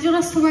 you scheduled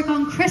us to work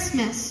on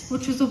Christmas,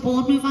 which was a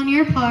bold move on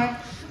your part.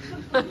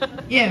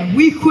 Yeah,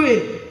 we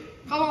quit.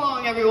 Come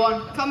along,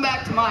 everyone. Come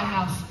back to my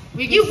house.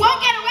 You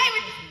won't get away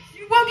with this.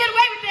 You won't get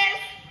away with this.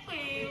 We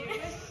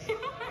wish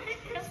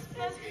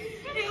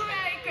you a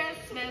Merry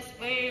Christmas.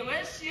 We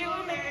wish you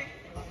a Merry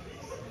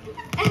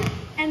Christmas.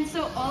 And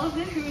so all of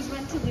the Who's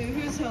went to Lou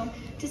Who's home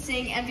to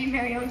sing and be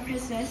merry on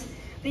Christmas.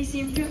 They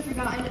seemed to have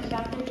forgotten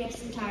about their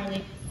gifts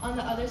entirely. On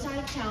the other side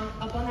of town,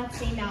 up on that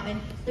same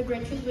mountain, the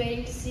Grinch was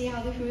waiting to see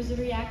how the Who's would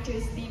react to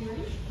his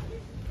thievery.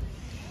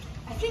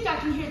 I think I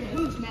can hear the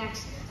Who's,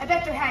 Max. I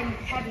bet they're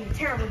having a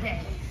terrible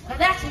day. Now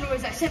that's a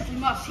noise I simply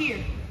must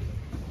hear.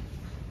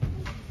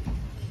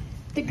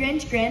 The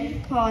Grinch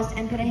grinned, paused,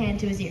 and put a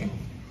hand to his ear.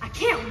 I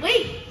can't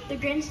wait! The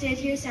Grinch did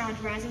hear sound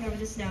rising over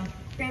the snow.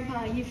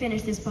 Grandpa, you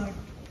finish this part.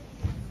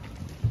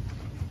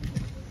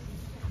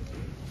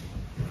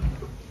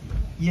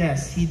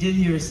 Yes, he did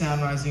hear a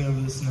sound rising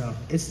over the snow.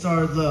 It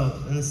started low,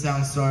 and the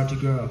sound started to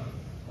grow.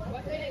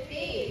 What could it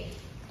be?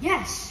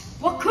 Yes,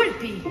 what could it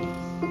be?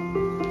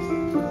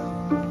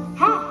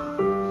 Huh?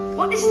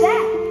 What is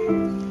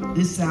that?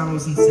 This sound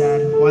wasn't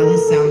sad. Why,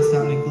 this sound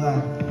sounded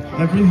glad.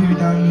 Every Who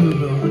down in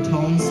Whoville,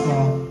 tall and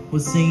small,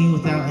 was singing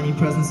without any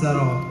presents at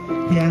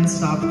all. He hadn't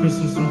stopped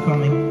Christmas from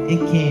coming. It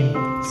came.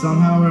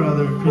 Somehow or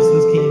other,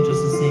 Christmas came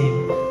just the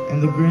same.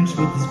 And the Grinch,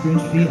 with his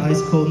Grinch feet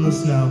ice cold in the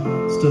snow,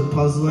 stood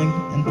puzzling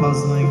and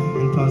puzzling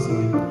and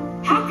puzzling.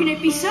 How can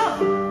it be so?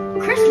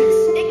 Christmas,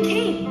 it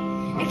came.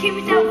 It came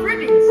without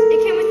ribbons.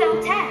 It came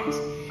without tags.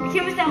 It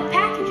came without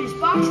packages,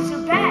 boxes,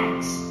 or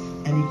bags.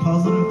 And he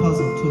puzzled and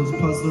puzzled till his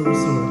puzzler was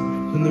sore.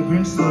 Then the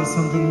Grinch thought of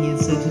something he had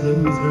said to the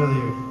Who's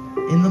earlier.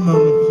 In the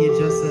moment, he had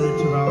just said it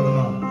to rile them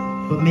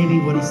up. But maybe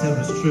what he said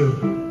was true.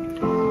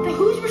 The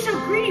Who's were so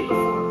greedy before.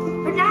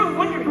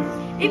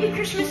 Maybe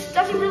Christmas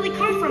doesn't really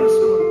come from a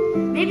store.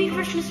 Maybe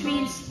Christmas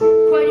means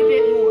quite a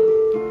bit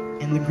more.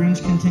 And the Grinch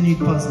continued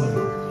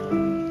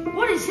puzzling.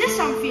 What is this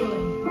I'm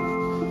feeling?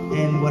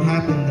 And what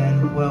happened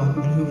then? Well,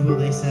 in Whoville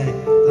they say that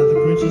the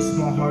Grinch's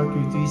small heart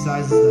grew 3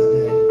 sizes that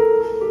day.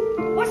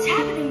 What's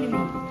happening to me?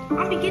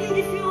 I'm beginning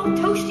to feel all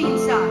toasty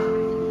inside.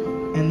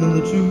 And then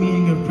the true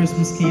meaning of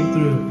Christmas came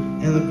through,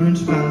 and the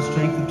Grinch found the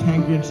strength of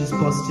 10 Grinches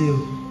plus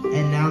 2.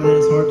 And now that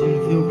his heart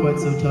didn't feel quite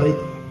so tight.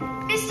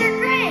 Mr.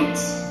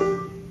 Grinch!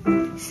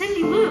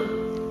 Cindy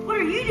Lou, what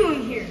are you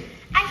doing here?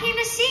 I came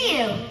to see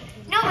you.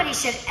 Nobody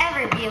should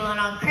ever be alone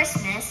on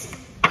Christmas.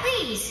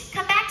 Please,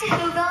 come back to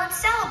Whoville and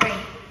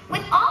celebrate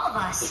with all of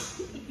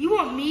us. You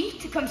want me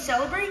to come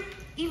celebrate,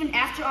 even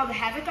after all the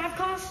havoc I've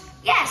caused?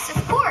 Yes,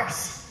 of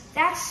course.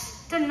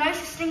 That's the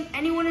nicest thing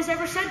anyone has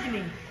ever said to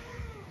me.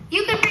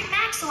 You can bring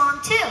Max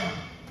along too.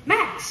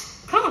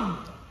 Max,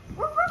 come.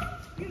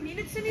 You mean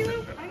it, Cindy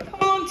Lou? I can come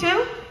along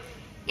too?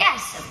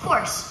 Yes, of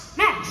course.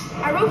 Max,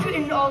 I wrote you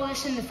into all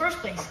this in the first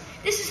place.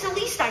 This is the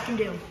least I can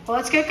do. Well,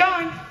 let's get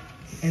going.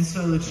 And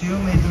so the trio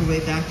made their way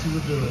back to the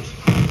village.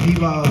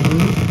 Meanwhile,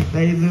 Lou,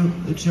 Betty Lou,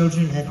 the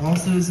children, and all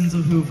citizens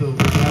of Whoville were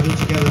gathered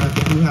together at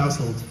the Lou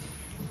household.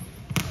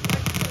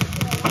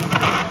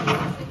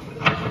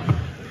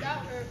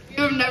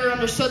 You have never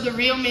understood the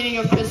real meaning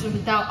of Christmas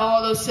without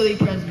all those silly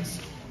presents.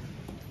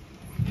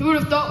 Who would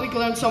have thought we could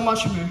learn so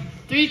much from her?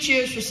 3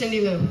 cheers for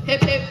Cindy Lou.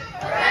 Hip, hip.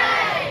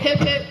 Hooray! Hip,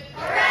 hip.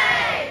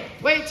 Hooray!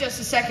 Wait just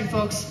a second,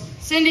 folks.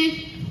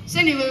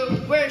 Cindy Lou,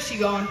 where is she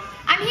going?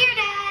 I'm here,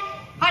 Dad.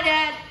 Hi,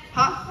 Dad.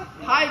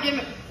 Hi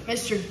again,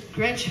 Mr.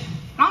 Grinch.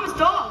 I'm his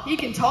dog. He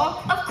can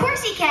talk. Of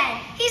course he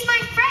can. He's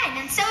my friend,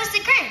 and so is the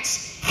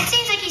Grinch. It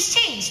seems like he's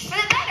changed for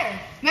the better.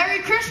 Merry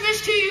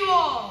Christmas to you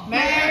all.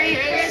 Merry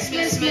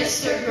Christmas,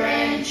 Mr.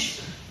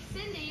 Grinch.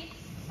 Cindy,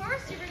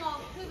 first you bring all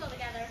of Whoville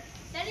together,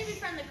 then you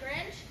befriend the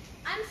Grinch.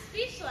 I'm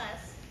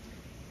speechless.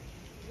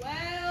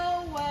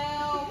 Well.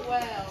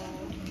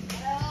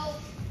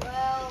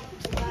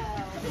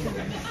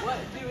 What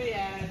do we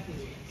have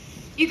here?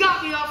 You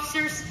got me,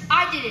 officers.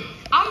 I did it.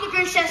 I'm the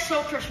Grinch that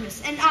stole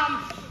Christmas, and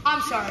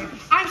I'm sorry.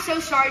 I'm so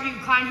sorry to you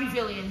kind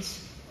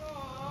Whovillians.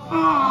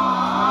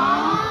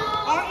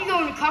 Aww. Aren't you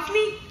going to cuff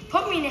me?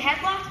 Put me in a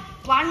headlock?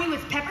 Blind me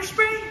with pepper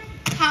spray?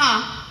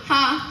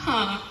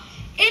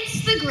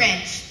 It's the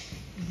Grinch.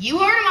 You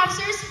heard him,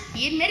 officers.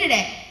 He admitted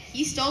it.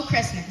 He stole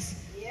Christmas.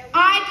 Yeah,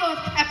 I'd go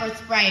with pepper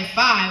spray if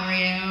I were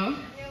you.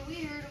 Yeah, we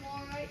heard him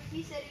all right.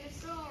 He said he was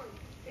sorry.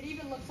 It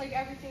even looks like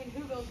everything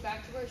in Whoville's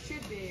back to where it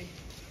should be.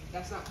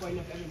 That's not quite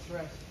enough evidence for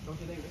us, don't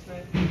you think, Miss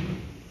May?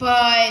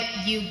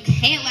 But you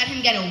can't let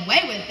him get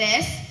away with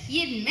this.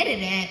 He admitted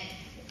it.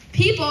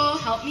 People,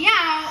 help me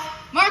out.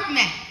 Mark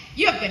May,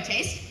 you have good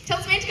taste. Tell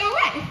this man to go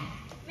away.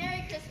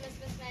 Merry Christmas,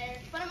 Miss Mayor,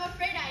 but I'm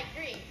afraid I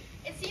agree.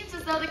 It seems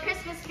as though the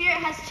Christmas spirit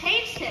has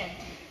changed him.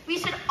 We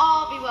should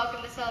all be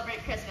welcome to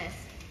celebrate Christmas.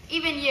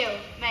 Even you,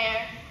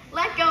 Mayor.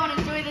 Let go and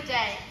enjoy the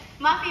day.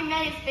 Muffy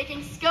May is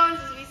baking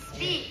scones as we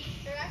speak.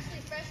 They're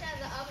actually fresh out of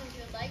the oven if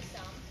you'd like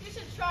some. You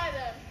should try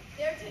them.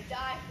 They're to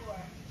die for.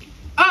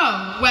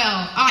 Oh,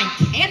 well, I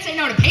can't say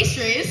no to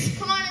pastries.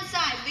 Come on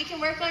inside. We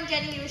can work on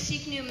getting you a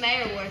chic new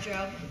mayor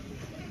wardrobe.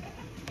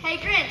 Hey,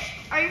 Grinch,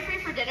 are you free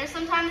for dinner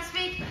sometime this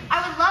week?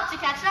 I would love to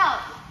catch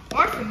up.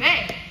 Or for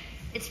me.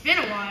 It's been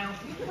a while.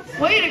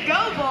 Way to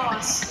go,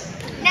 boss.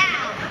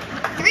 Now,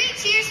 3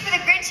 cheers for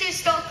the Grinch who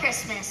stole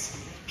Christmas.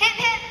 Hip,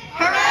 hip.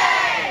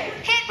 Hooray!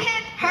 Hip,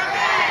 hip.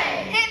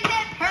 Hooray! Hip,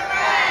 hip.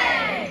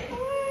 Hooray!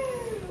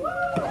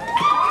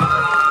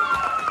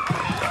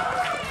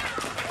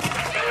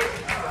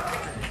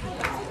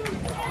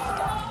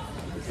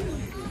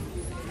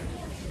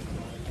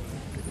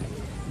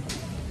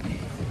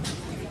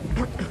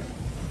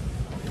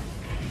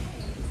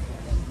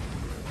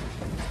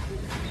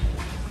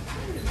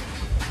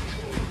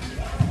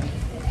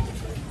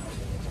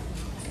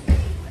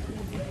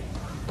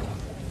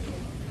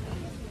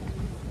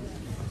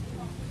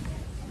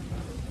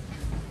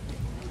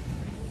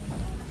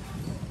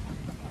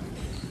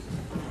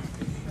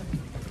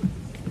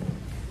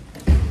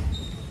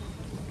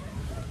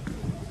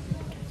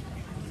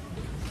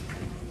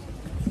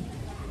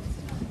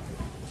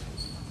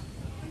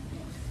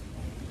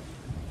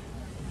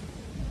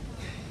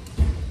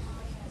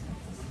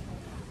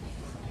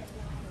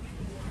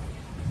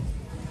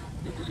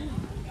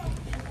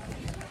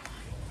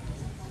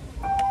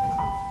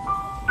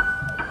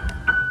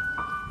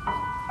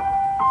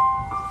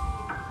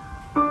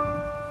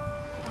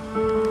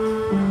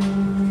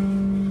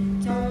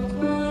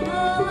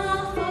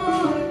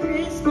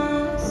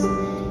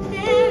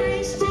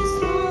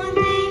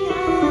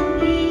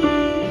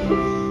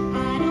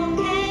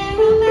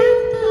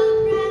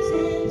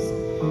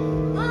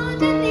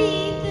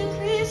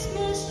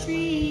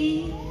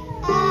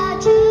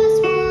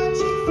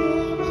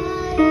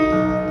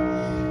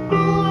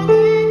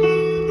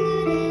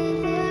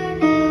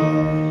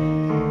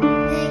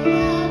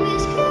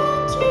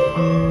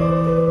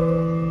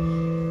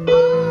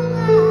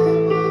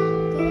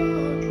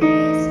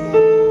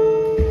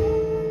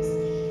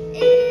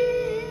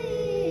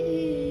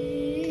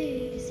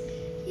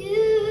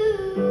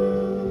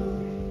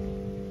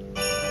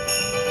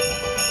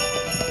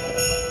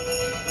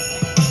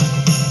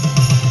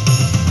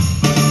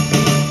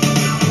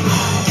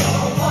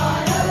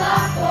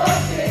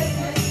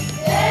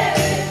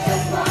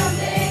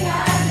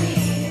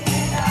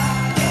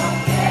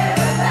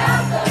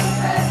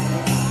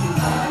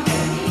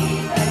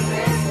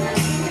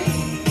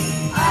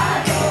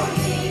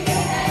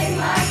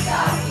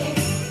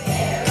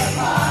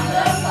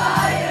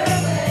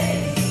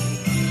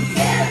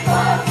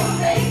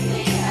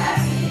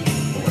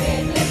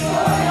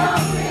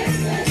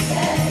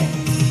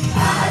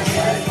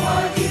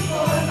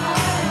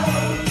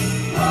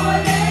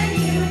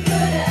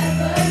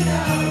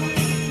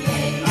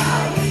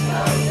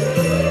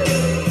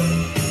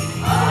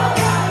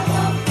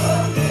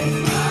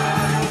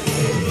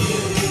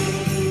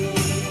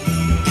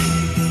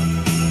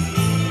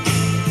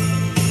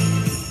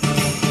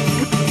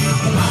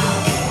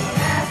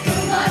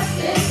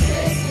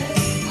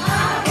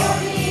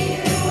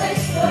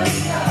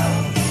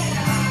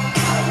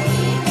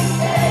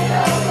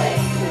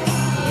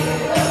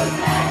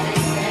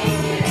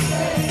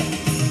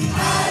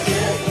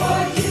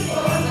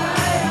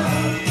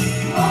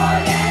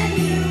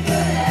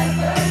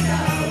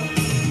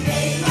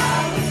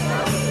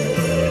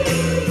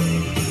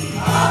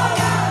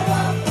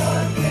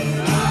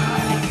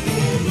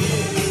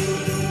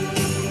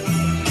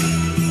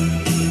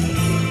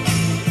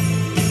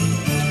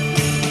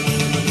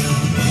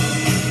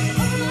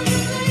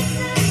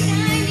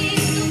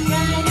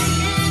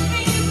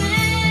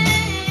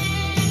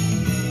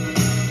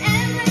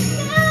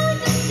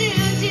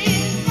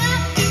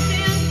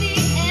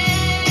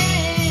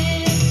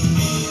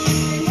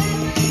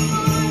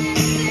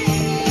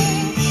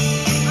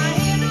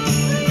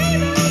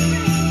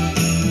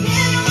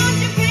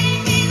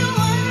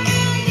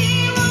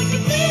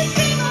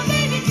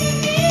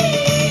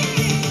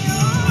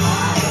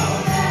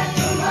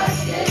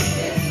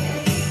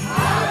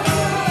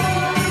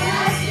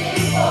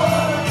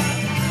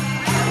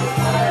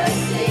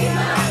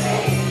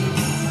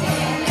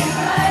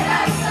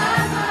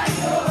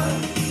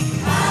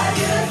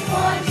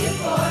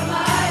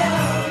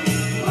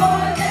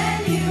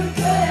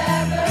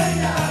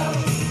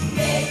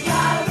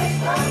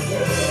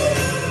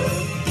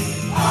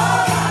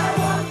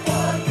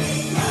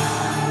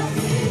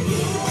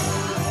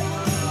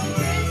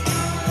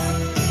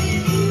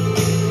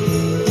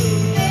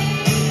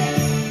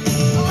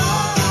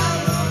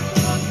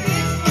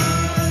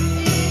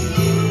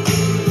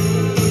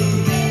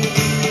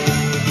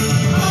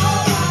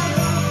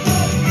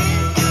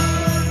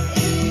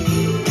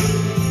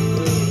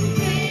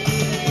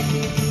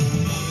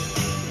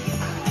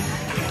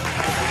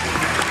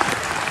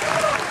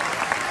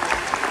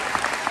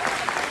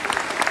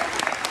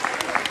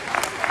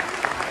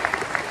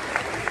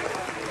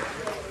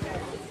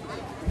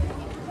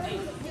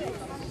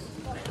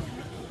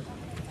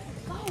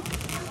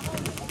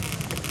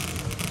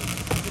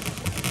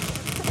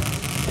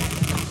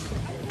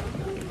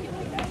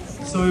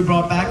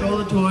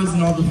 toys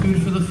and all the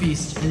food for the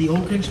feast, and the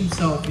old Grinch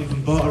himself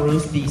even bought a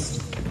roast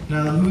beast.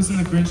 Now the Who's and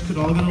the Grinch could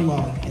all get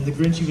along, and the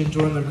Grinch even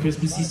joined their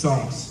Christmassy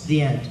songs.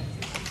 The end.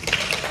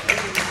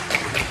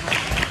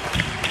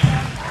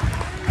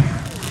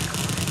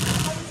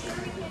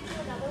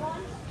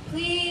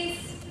 Please.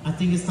 I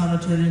think it's time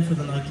to turn in for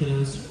the night,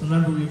 kiddos.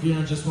 Remember, we agreed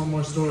on just one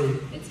more story.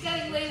 It's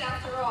getting late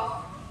after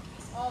all.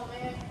 Oh,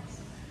 man.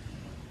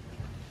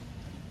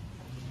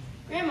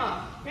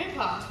 Grandma,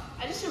 Grandpa,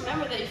 I just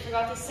remembered that you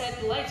forgot to set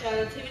the lights around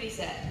the nativity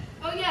set.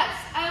 Oh yes,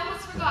 I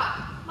almost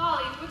forgot.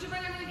 Molly, would you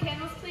bring over the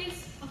candles,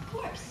 please? Of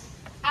course.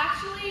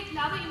 Actually,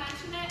 now that you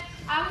mention it,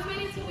 I was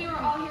waiting till we were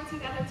all here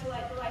together to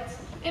light the lights.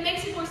 It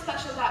makes it more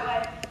special that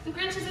way. The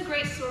Grinch is a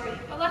great story,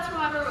 but let's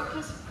remember what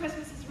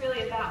Christmas is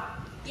really about.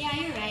 Yeah,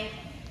 you're right.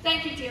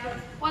 Thank you, dear.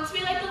 Once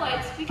we light the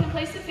lights, we can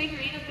place the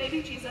figurine of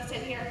baby Jesus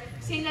in here,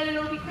 seeing that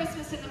it'll be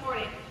Christmas in the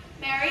morning.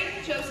 Mary,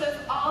 Joseph,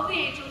 all of the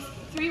angels,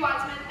 3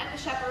 wise men, and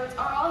the shepherds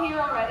are all here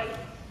already.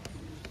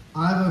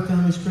 I have our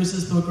family's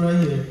Christmas book right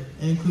here.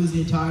 It includes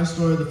the entire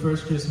story of the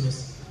first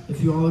Christmas.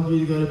 If you all agree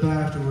to go to bed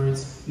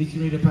afterwards, we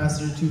can read a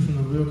passage or two from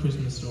the real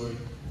Christmas story.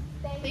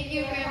 Thank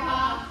you,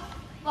 Grandpa.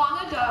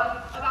 Long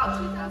ago, about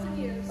 2,000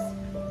 years,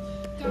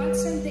 God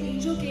sent the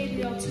angel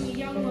Gabriel to a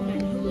young woman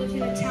who lived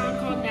in a town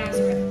called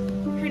Nazareth.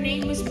 Her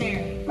name was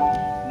Mary.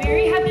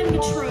 Mary had been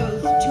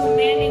betrothed to a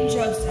man named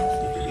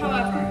Joseph.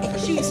 However,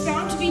 she was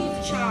found to be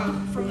with a child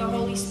from the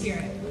Holy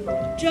Spirit.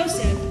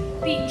 Joseph,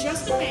 being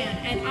just a man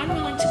and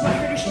unwilling to put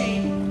her to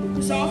shame,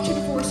 resolved to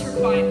divorce her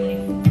quietly.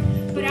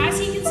 But as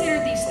he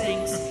considered these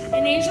things,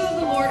 an angel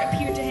of the Lord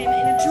appeared to him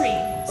in a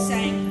dream,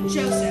 saying,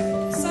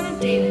 Joseph, son of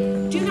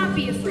David, do not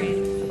be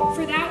afraid,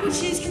 for that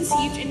which is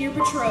conceived in your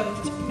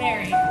betrothed,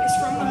 Mary, is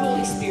from the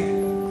Holy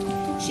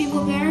Spirit. She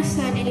will bear a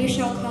son, and you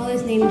shall call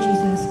his name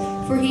Jesus,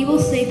 for he will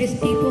save his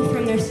people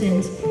from their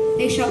sins.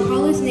 They shall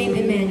call his name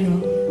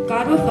Emmanuel,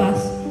 God with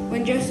us.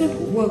 When Joseph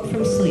woke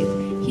from sleep,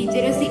 he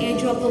did as the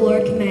angel of the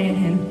Lord commanded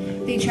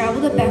him. They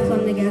traveled to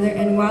Bethlehem together,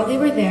 and while they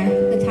were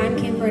there, the time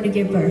came for her to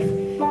give birth.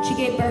 She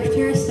gave birth to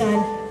her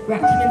son,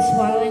 wrapped him in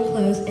swaddling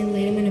clothes, and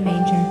laid him in a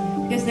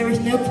manger, because there was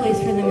no place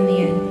for them in the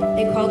inn.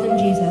 They called him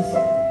Jesus.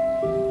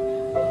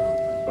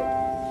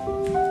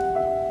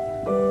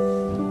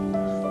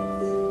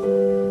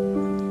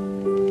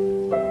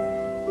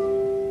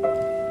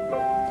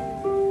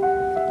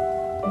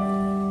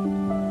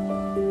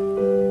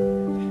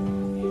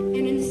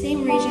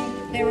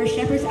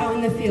 Out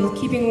in the field,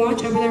 keeping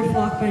watch over their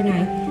flock by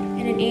night.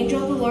 And an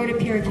angel of the Lord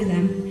appeared to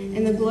them,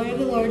 and the glory of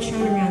the Lord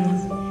shone around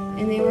them,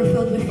 and they were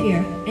filled with fear.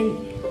 And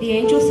the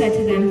angel said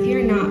to them,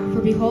 Fear not,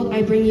 for behold,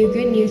 I bring you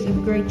good news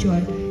of great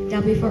joy,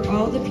 that will be for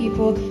all the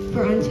people,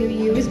 for unto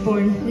you is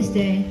born this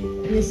day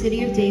in the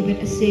city of David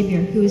a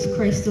Savior, who is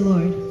Christ the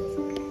Lord.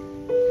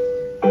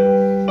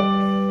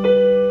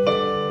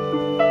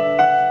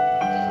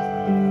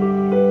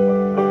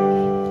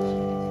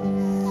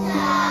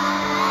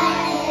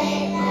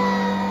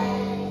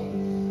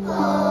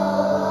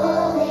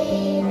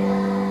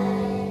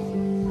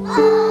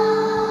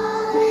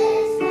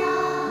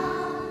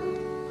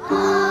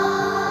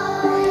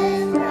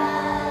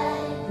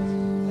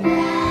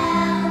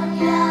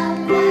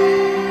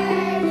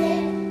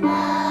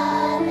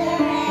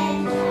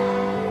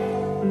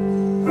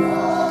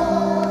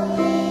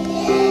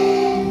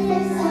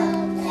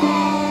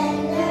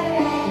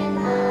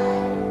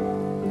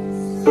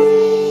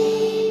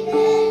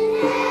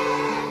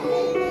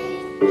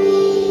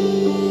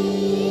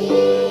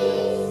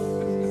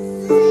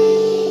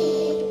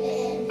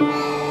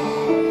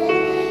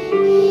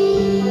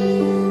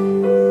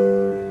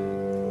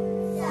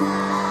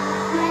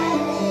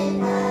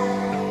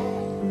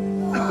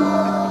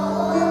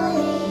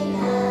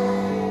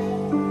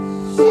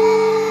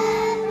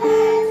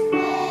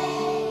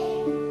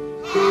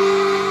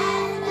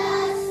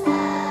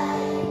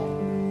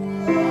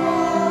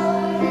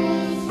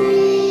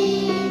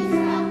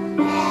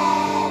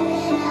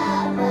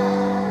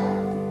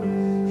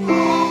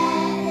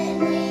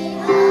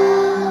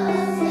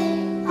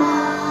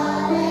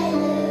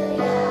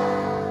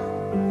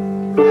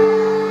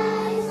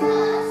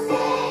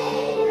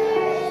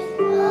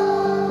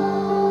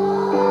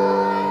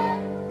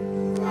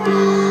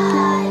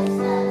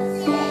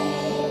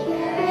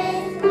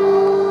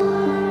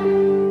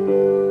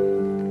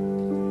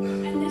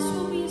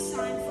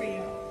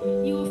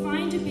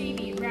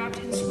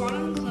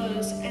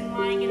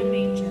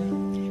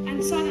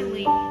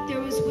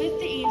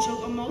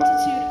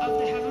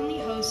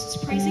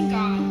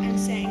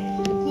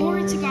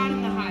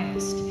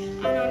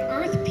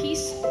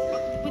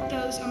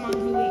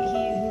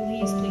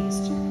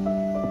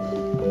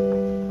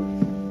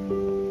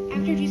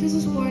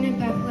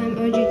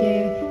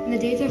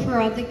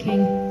 The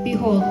king,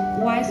 behold,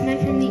 wise men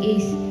from the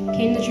east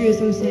came to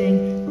Jerusalem,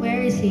 saying,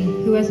 Where is he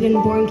who has been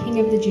born King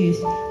of the Jews?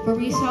 For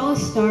we saw a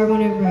star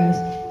when it rose,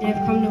 and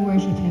have come to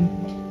worship him.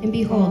 And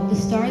behold, the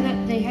star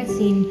that they had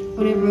seen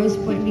when it rose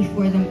went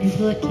before them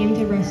until it came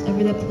to rest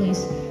over the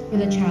place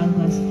where the child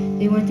was.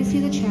 They went to see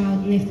the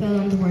child, and they fell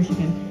down to worship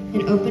him.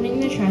 And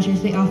opening their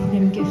treasures, they offered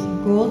him gifts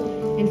of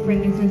gold and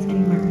frankincense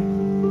and myrrh.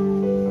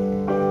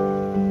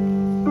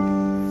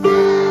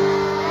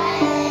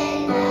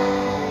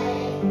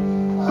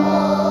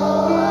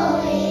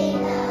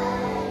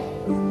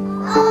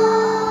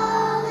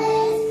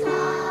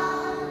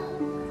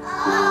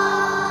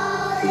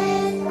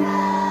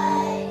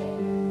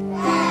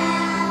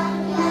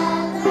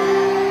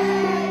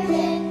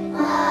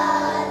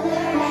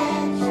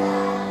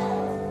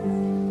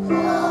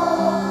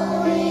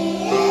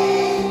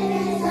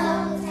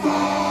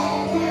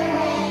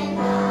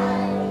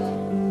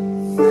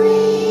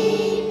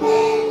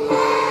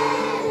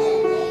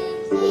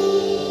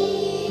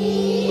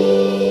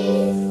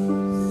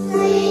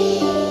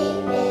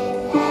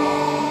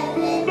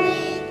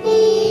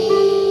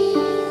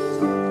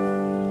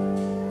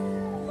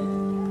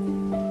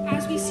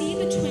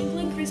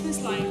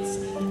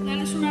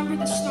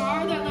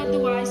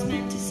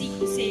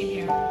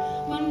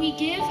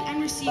 give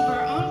and receive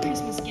our own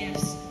Christmas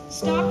gifts,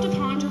 stop to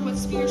ponder what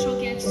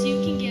spiritual gifts you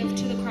can give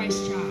to the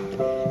Christ child.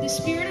 The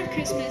spirit of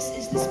Christmas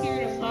is the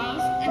spirit of love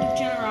and of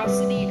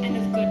generosity and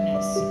of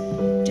goodness.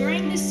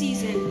 During this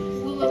season,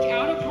 we'll look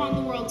out upon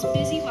the world's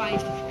busy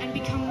life and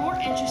become more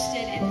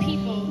interested in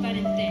people than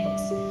in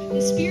things.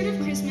 The spirit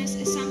of Christmas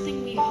is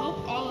something we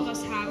hope all of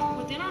us have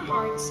within our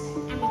hearts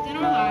and within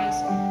our lives,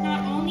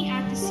 not only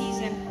at the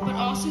season, but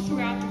also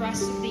throughout the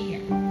rest of the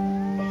year.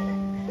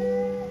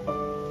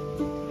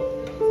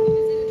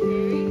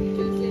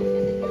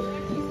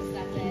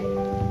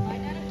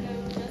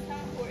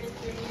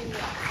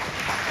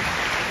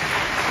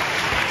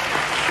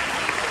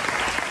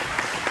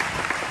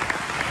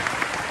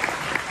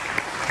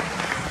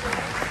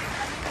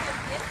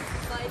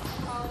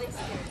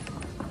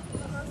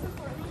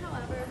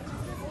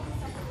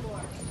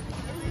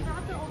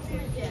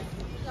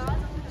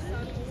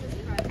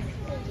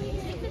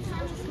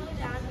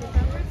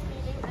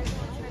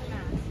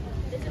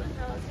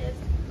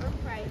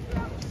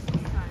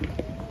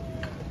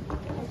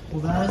 Well,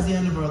 that is the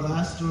end of our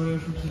last story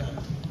for tonight.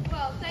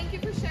 Well, thank you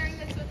for sharing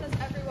this with us,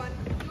 everyone.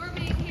 Your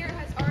being here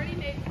has already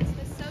made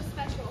Christmas so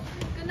special.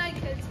 Good night,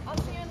 kids. I'll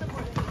see you in the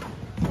morning.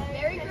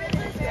 Merry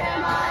Christmas,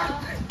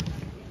 Grandma.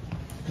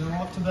 Then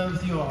off to bed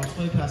with you all. It's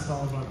way past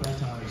all of our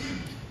bedtimes.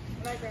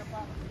 Good night,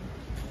 Grandpa.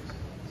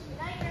 Good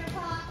night,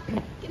 Grandpa.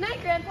 Good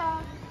night,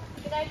 Grandpa.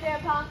 Good night,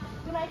 Grandpa.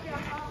 Good night,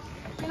 Grandpa.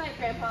 Good night,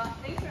 Grandpa.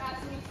 Thanks for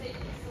asking me to say the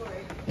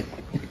story.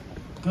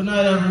 Good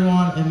night,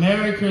 everyone, and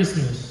Merry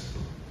Christmas.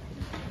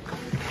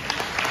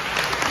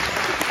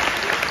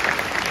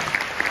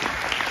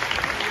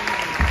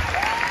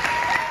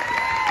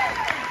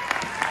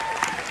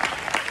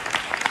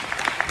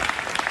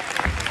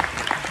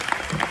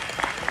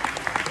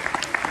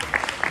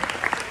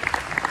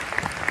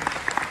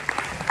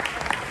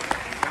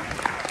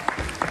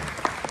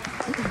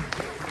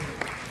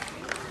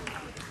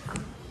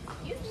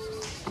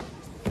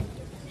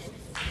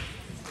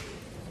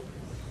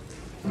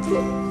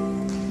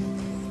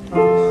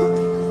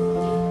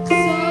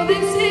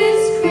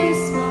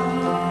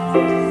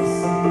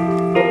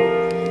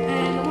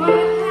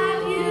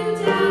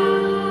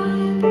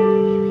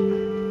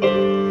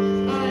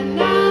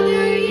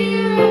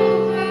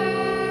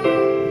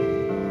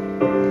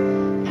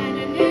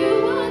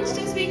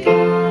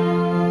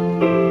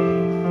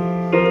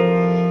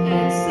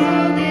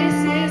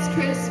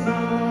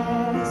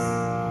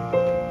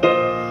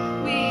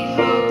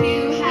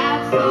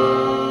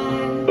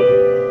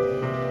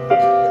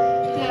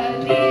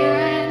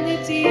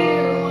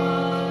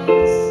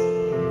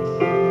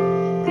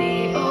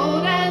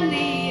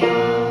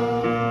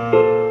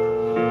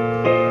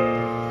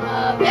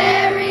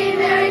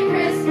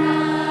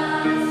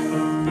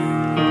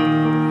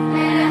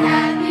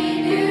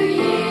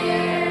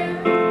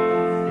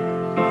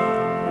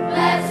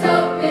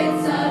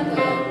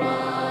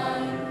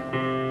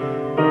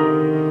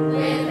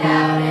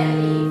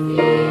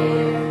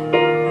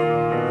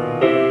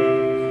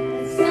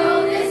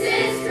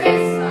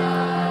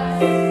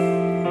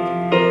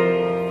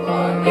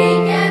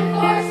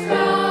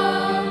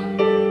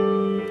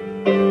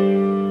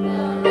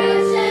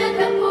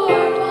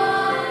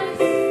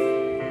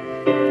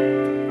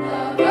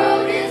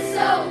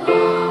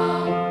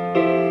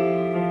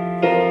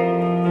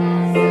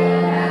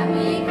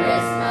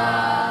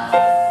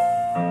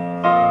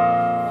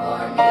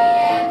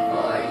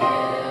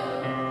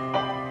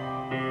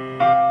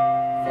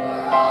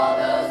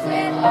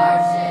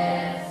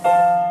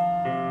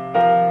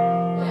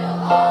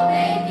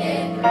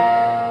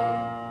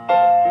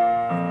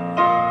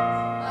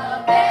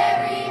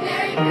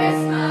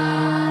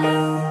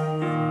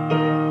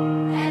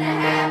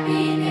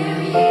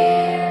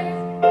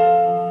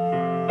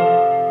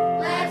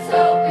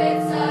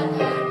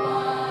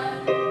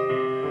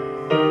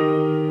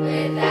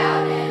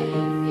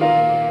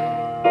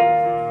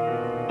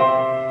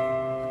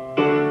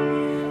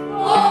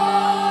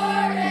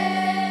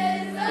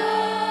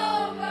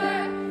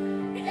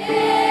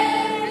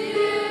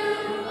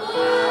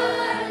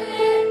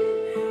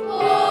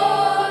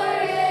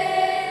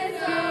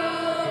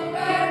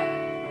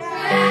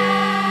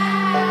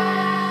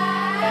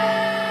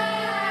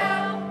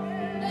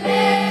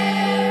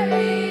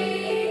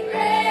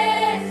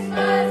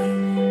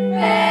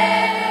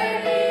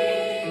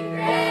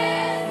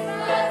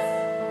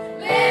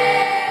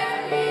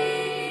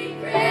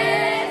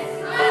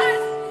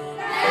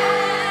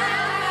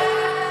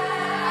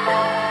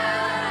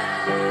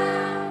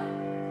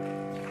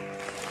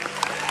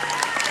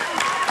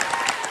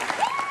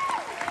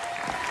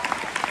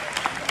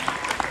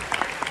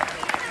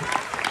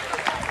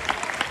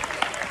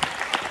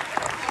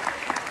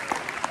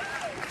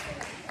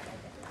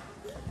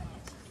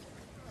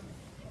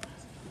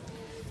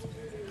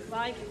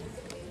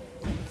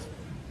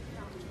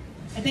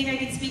 I think I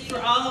can speak for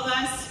all of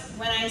us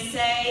when I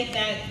say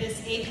that this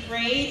 8th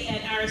grade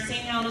and our St.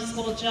 Helena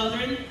School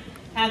children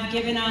have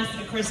given us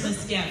a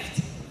Christmas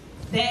gift.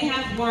 They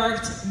have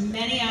worked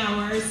many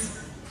hours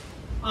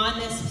on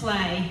this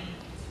play,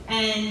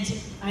 and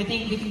I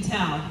think we can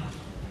tell.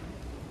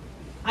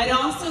 I'd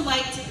also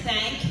like to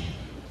thank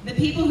the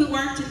people who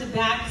worked in the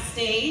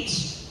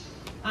backstage,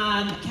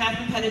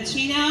 Catherine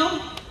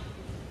Pedicino,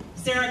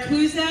 Sarah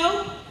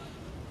Cuso,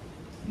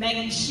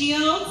 Megan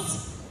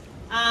Shields.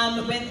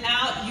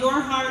 Without your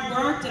hard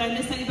work, did I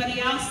miss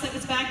anybody else that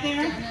was back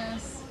there?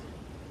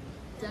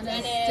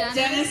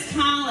 Dennis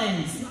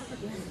Collins.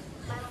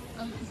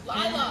 And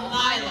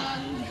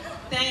Lila.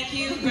 Thank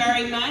you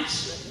very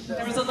much.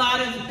 There was a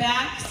lot of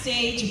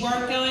backstage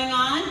work going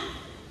on.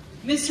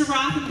 Mr.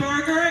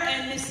 Rothenberger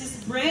and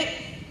Mrs. Britt,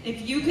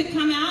 if you could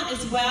come out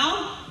as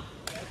well.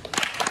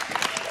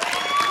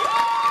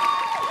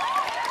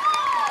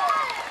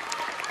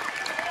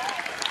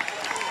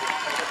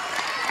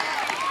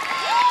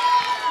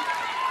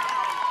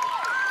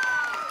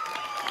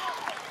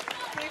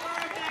 They were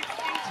our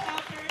backstage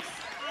helpers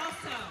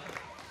also.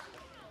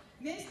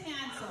 Ms.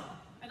 Hansel,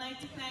 I'd like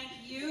to thank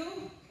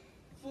you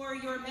for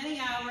your many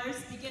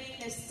hours beginning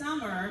this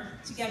summer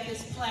to get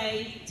this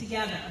play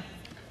together.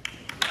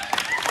 Your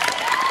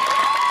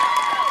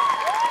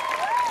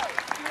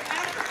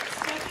efforts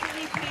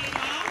definitely paid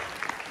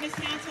off. Ms.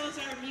 Hansel is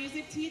our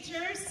music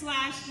teacher /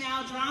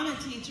 now drama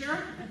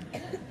teacher.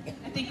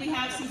 I think we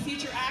have some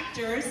future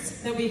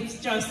actors that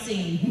we've just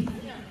seen.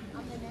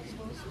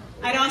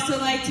 I'd also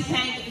like to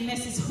thank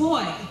Mrs.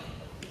 Hoy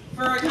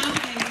for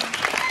accompanying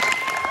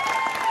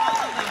all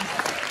of us.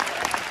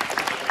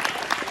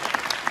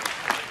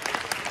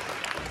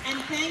 And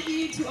thank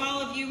you to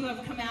all of you who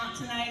have come out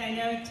tonight. I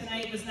know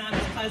tonight was not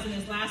as pleasant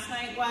as last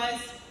night was,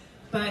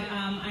 but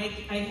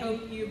I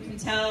hope you can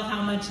tell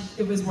how much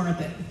it was worth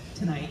it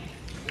tonight.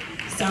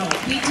 So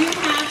we do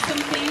have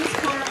some things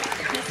for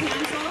Ms.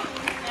 Hansel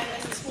and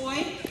Mrs.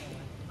 Hoy.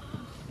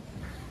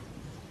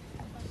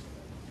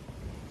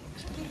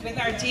 With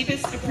our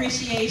deepest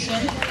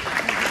appreciation.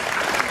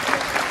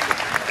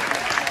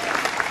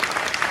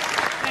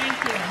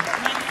 Thank you.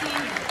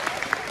 Maxine.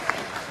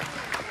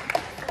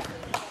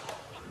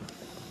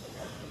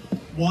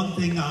 One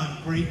thing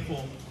I'm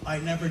grateful, I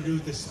never knew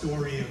the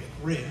story of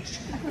Grinch,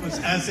 because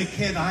as a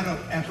kid, I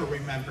don't ever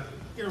remember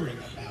hearing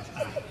about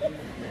that.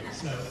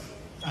 So,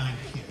 thank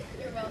you.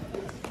 You're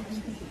welcome.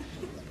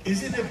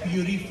 Isn't it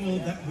beautiful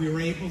that we were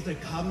able to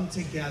come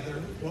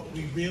together, what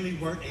we really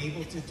weren't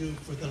able to do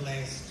for the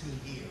last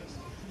 2 years?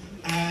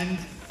 And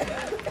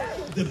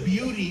the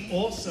beauty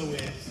also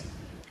is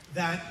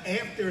that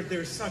after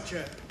there's such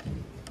a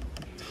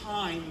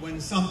time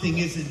when something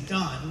isn't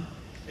done,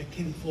 it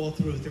can fall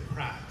through the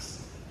cracks.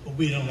 But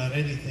we don't let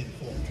anything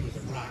fall through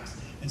the cracks.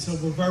 And so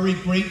we're very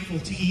grateful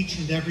to each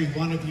and every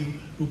one of you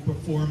who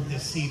performed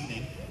this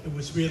evening. It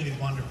was really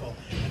wonderful.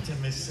 And to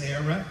Miss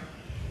Sarah,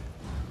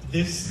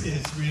 this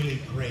is really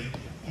great,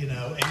 you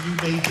know, and you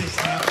made this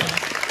happen.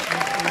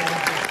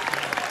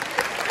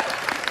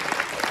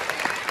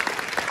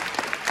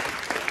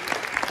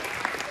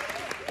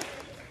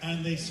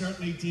 And they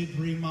certainly did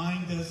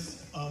remind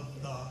us of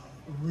the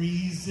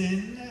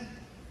reason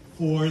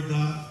for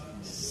the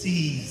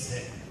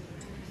season.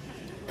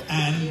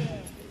 And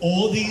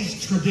all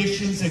these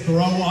traditions that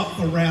grow up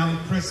around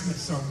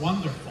Christmas are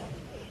wonderful,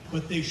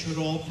 but they should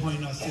all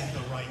point us in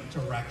the right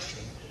direction.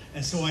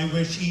 And so I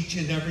wish each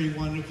and every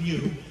one of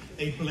you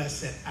a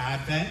blessed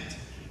Advent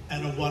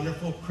and a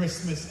wonderful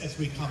Christmas as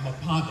we come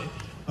upon it.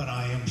 But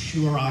I am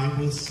sure I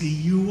will see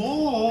you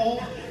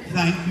all.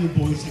 Thank you,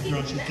 boys and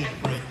girls. You did a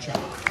great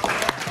job.